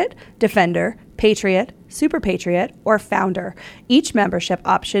advocate, defender, patriot, super patriot, or founder. Each membership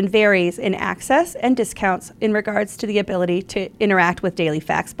option varies in access and discounts in regards to the ability to interact with daily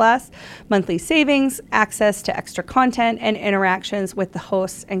fax blasts, monthly savings, access to extra content, and interactions with the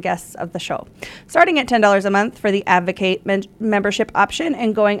hosts and guests of the show. Starting at $10 a month for the advocate membership option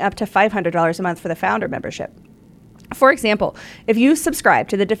and going up to $500 a month for the founder membership. For example, if you subscribe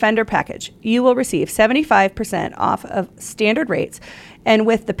to the Defender package, you will receive 75% off of standard rates. And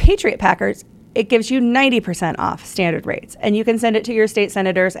with the Patriot Packers, it gives you 90% off standard rates. And you can send it to your state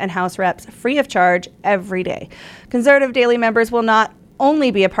senators and House reps free of charge every day. Conservative Daily members will not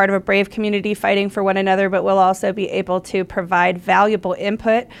only be a part of a brave community fighting for one another, but will also be able to provide valuable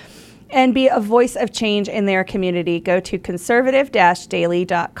input and be a voice of change in their community. Go to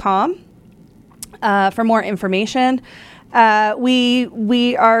conservative-daily.com. For more information.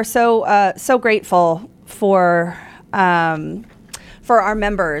 We are so grateful for our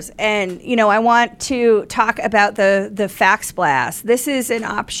members, and I want to talk about the fax blast. This is an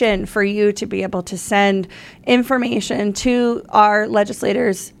option for you to be able to send information to our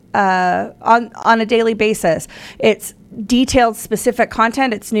legislators on a daily basis. It's detailed, specific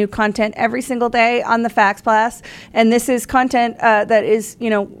content. It's new content every single day on the Facts Blast, and this is content that is,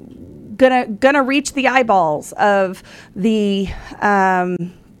 gonna reach the eyeballs of the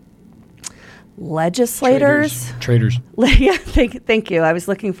legislators. Traders. Yeah, thank you. I was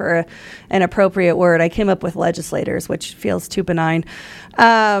looking for an appropriate word. I came up with legislators, which feels too benign.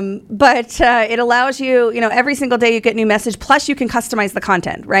 But it allows you, every single day you get a new message, plus you can customize the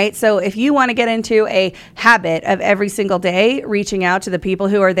content, right? So if you want to get into a habit of every single day reaching out to the people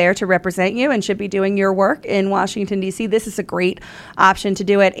who are there to represent you and should be doing your work in Washington, D.C., this is a great option to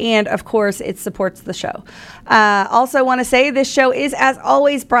do it. And of course, it supports the show. Also want to say this show is, as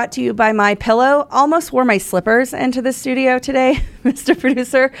always, brought to you by MyPillow. Almost wore my slippers into the studio today, Mr.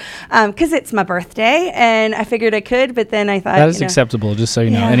 Producer, because it's my birthday and I figured I could, but then I thought that is acceptable, just so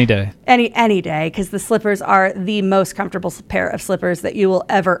you know, any day. Any day, because the slippers are the most comfortable pair of slippers that you will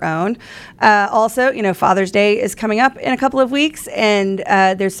ever own. Also, Father's Day is coming up in a couple of weeks, and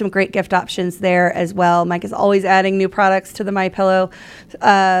there's some great gift options there as well. Mike is always adding new products to the MyPillow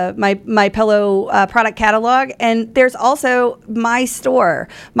product catalog, and there's also My Store.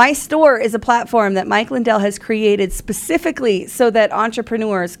 My Store is a platform that Mike Lindell has created specifically so that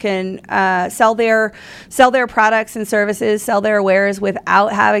entrepreneurs can sell their products and services, sell their wares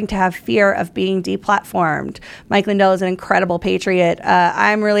without having to have fear of being deplatformed. Mike Lindell is an incredible patriot.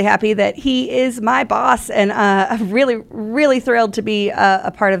 I'm really happy that he is my boss, and I'm really, really thrilled to be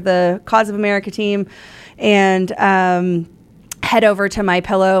a part of the Cause of America team. And head over to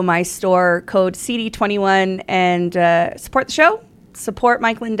MyPillow, My Store, code CD21, and support the show, support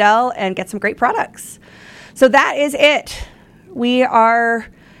Mike Lindell, and get some great products. So that is it. We are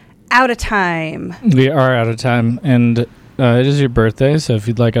out of time. We are out of time, and it is your birthday, so if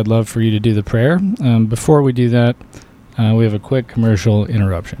you'd like, I'd love for you to do the prayer. Before we do that, we have a quick commercial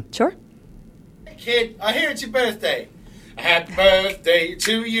interruption. Sure. Hey, kid, I hear it's your birthday. Happy birthday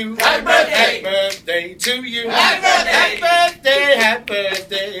to you. Happy birthday. Happy birthday to you. Happy birthday. Happy birthday. Happy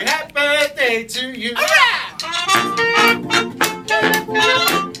birthday. Happy birthday to you.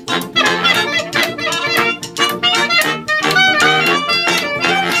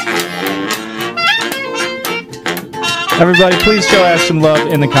 Everybody, please show Ash some love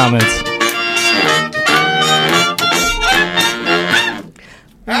in the comments.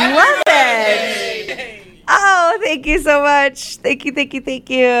 Love it. Oh, thank you so much. Thank you.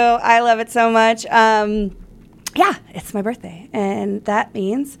 I love it so much. Yeah, it's my birthday, and that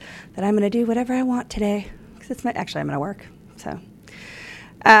means that I'm going to do whatever I want today, because I'm going to work. So,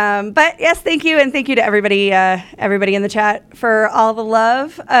 but yes, thank you, and thank you to everybody in the chat for all the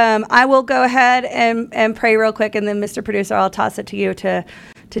love. I will go ahead and pray real quick, and then Mr. Producer, I'll toss it to you to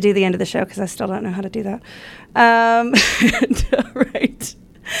do the end of the show, because I still don't know how to do that. Right.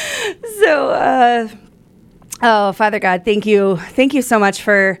 So, Father God, thank you so much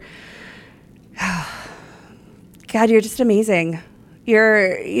for. God, you're just amazing.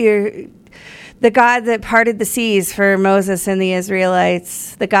 You're the God that parted the seas for Moses and the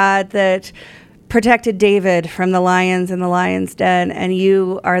Israelites, the God that protected David from the lions in the lion's den, and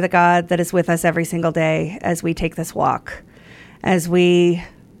you are the God that is with us every single day as we take this walk, as we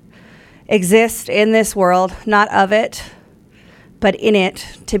exist in this world, not of it, but in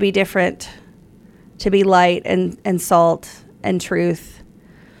it, to be different, to be light and salt and truth.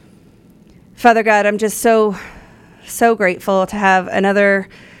 Father God, I'm just so grateful to have another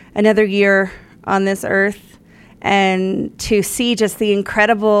year on this earth, and to see just the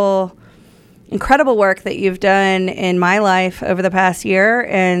incredible work that you've done in my life over the past year,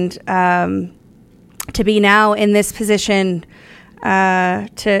 and to be now in this position,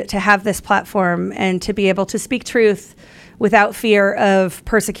 to have this platform, and to be able to speak truth without fear of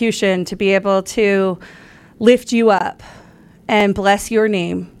persecution, to be able to lift you up and bless your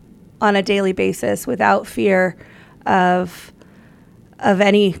name on a daily basis without fear of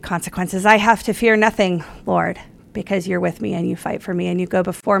any consequences. I have to fear nothing, Lord, because you're with me and you fight for me and you go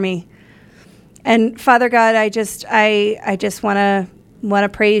before me. And Father God, I just want to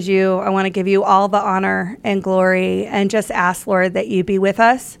praise you. I want to give you all the honor and glory, and just ask, Lord, that you be with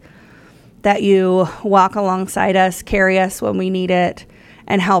us, that you walk alongside us, carry us when we need it,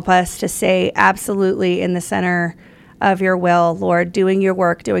 and help us to stay absolutely in the center of your will, Lord, doing your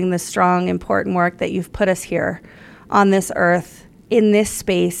work, doing the strong, important work that you've put us here on this earth, in this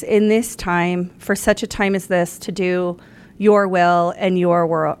space, in this time, for such a time as this, to do your will and your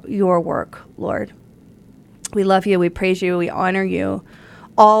work, Lord. We love you, we praise you, we honor you.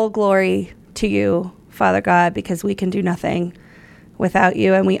 All glory to you, Father God, because we can do nothing without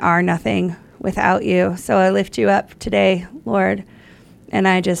you, and we are nothing without you. So I lift you up today, Lord, And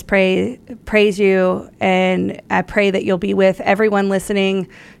I just praise you, and I pray that you'll be with everyone listening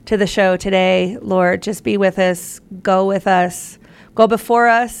to the show today. Lord, just be with us, go before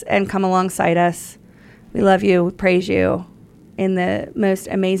us, and come alongside us. We love you, we praise you, in the most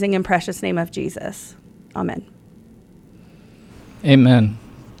amazing and precious name of Jesus. Amen. Amen.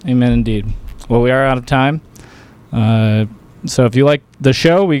 Amen indeed. Well, we are out of time. So if you like the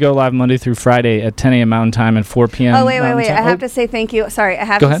show, we go live Monday through Friday at 10 a.m. Mountain Time and 4 p.m. Oh, wait. Mountain Time. I have to say thank you. Sorry, I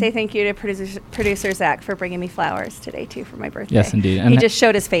have Go to ahead. say thank you to producer Zach for bringing me flowers today, too, for my birthday. Yes, indeed. He just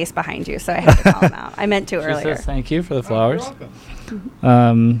showed his face behind you, so I had to call him out. I meant to She earlier. says thank you for the flowers.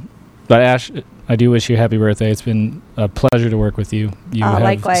 But Ash, I do wish you a happy birthday. It's been a pleasure to work with you. You have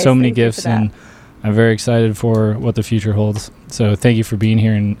likewise. so many Thank you gifts, for that. and I'm very excited for what the future holds. So thank you for being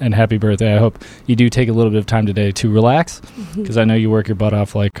here, and happy birthday. I hope you do take a little bit of time today to relax, because I know you work your butt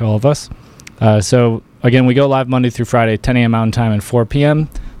off like all of us. So again, we go live Monday through Friday, 10 a.m. Mountain Time and 4 p.m.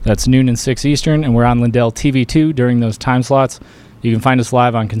 That's noon and 6 Eastern, and we're on Lindell TV2 during those time slots. You can find us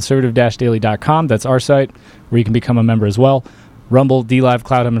live on conservative-daily.com. That's our site, where you can become a member as well. Rumble, DLive,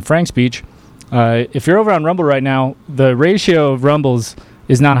 CloudHub, and Frank Speech. If you're over on Rumble right now, the ratio of Rumbles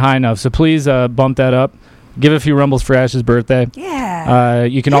is not high enough, so please bump that up. Give a few Rumbles for Ash's birthday. Yeah.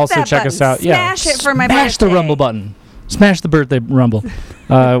 You can Hit also that check button. us out. Smash it for my Smash the birthday. Rumble button. Smash the birthday Rumble.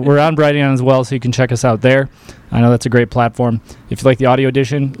 We're on Brighteon as well, so you can check us out there. I know that's a great platform. If you like the audio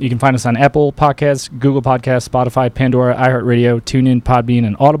edition, you can find us on Apple Podcasts, Google Podcasts, Spotify, Pandora, iHeartRadio, TuneIn, Podbean,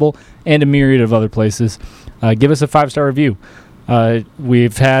 and Audible, and a myriad of other places. Give us a 5-star review.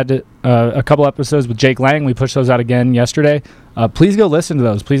 We've had a couple episodes with Jake Lang. We pushed those out again yesterday. Please go listen to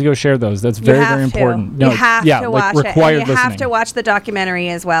those. Please go share those. That's very, very important. You have to watch it. Required And you have listening. to watch the documentary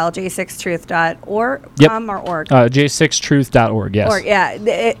as well, j6truth.org. Yep. Or org. j6truth.org, yes. Or,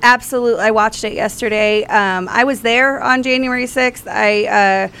 yeah, absolutely. I watched it yesterday. I was there on January 6th.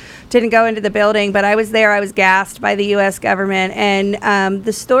 I didn't go into the building, but I was there. I was gassed by the U.S. government. And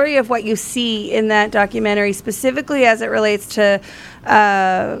the story of what you see in that documentary, specifically as it relates to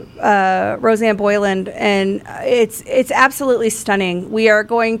Roseanne Boyland, and it's absolutely stunning. We are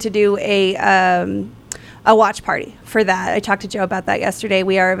going to do a watch party for that. I talked to Joe about that yesterday.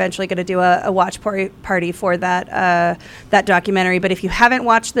 We are eventually going to do a watch party for that documentary. But if you haven't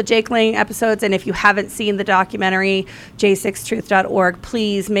watched the Jake Lang episodes, and if you haven't seen the documentary, j6truth.org,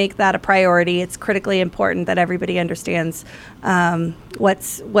 please make that a priority. It's critically important that everybody understands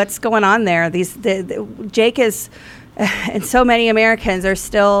what's going on there. Jake is, and so many Americans are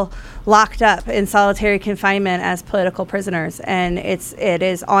still locked up in solitary confinement as political prisoners, and it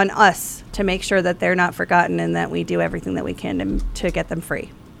is on us to make sure that they're not forgotten and that we do everything that we can to get them free.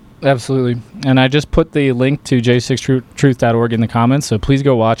 Absolutely. And I just put the link to j6truth.org in the comments, so please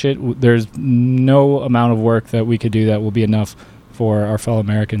go watch it. There's no amount of work that we could do that will be enough for our fellow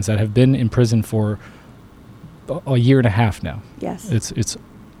Americans that have been in prison for a year and a half now. Yes. It's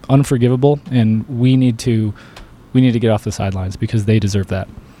unforgivable, and we need to get off the sidelines because they deserve that.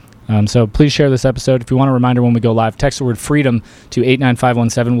 So please share this episode. If you want a reminder when we go live, text the word FREEDOM to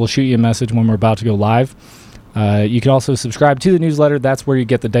 89517. We'll shoot you a message when we're about to go live. You can also subscribe to the newsletter. That's where you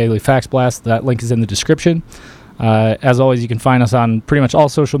get the daily fax blast. That link is in the description. As always, you can find us on pretty much all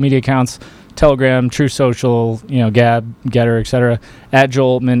social media accounts: Telegram, True Social, Gab, Getter, etc. At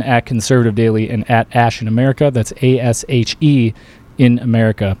Joel Altman, at Conservative Daily, and at Ash in America. That's ASHE in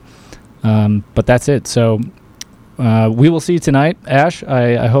America. But that's it. So we will see you tonight, Ash.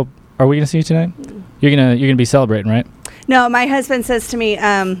 I hope. Are we going to see you tonight? You're gonna be celebrating, right? No, my husband says to me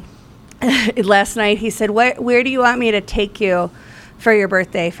last night. He said, "Where do you want me to take you for your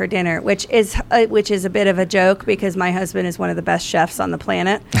birthday for dinner?" Which is a bit of a joke because my husband is one of the best chefs on the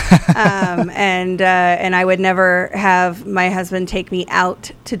planet, and I would never have my husband take me out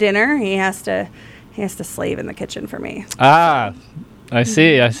to dinner. He has to slave in the kitchen for me. Ah, I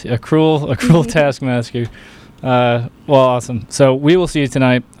see. A cruel taskmaster. Well, awesome. So we will see you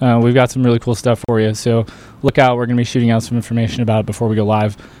tonight. We've got some really cool stuff for you. So look out. We're going to be shooting out some information about it before we go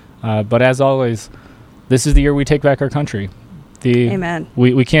live. But as always, this is the year we take back our country. Amen.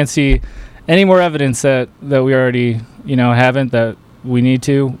 We can't see any more evidence that we already haven't, that we need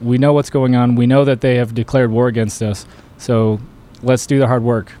to. We know what's going on. We know that they have declared war against us. So let's do the hard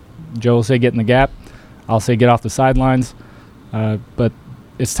work. Joe will say get in the gap. I'll say get off the sidelines. But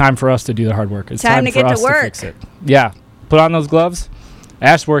it's time for us to do the hard work. It's time to for get us to work. to fix it. Yeah. Put on those gloves.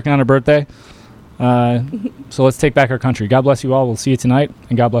 Ash's working on her birthday. So let's take back our country. God bless you all. We'll see you tonight,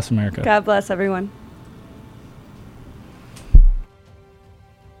 and God bless America. God bless everyone.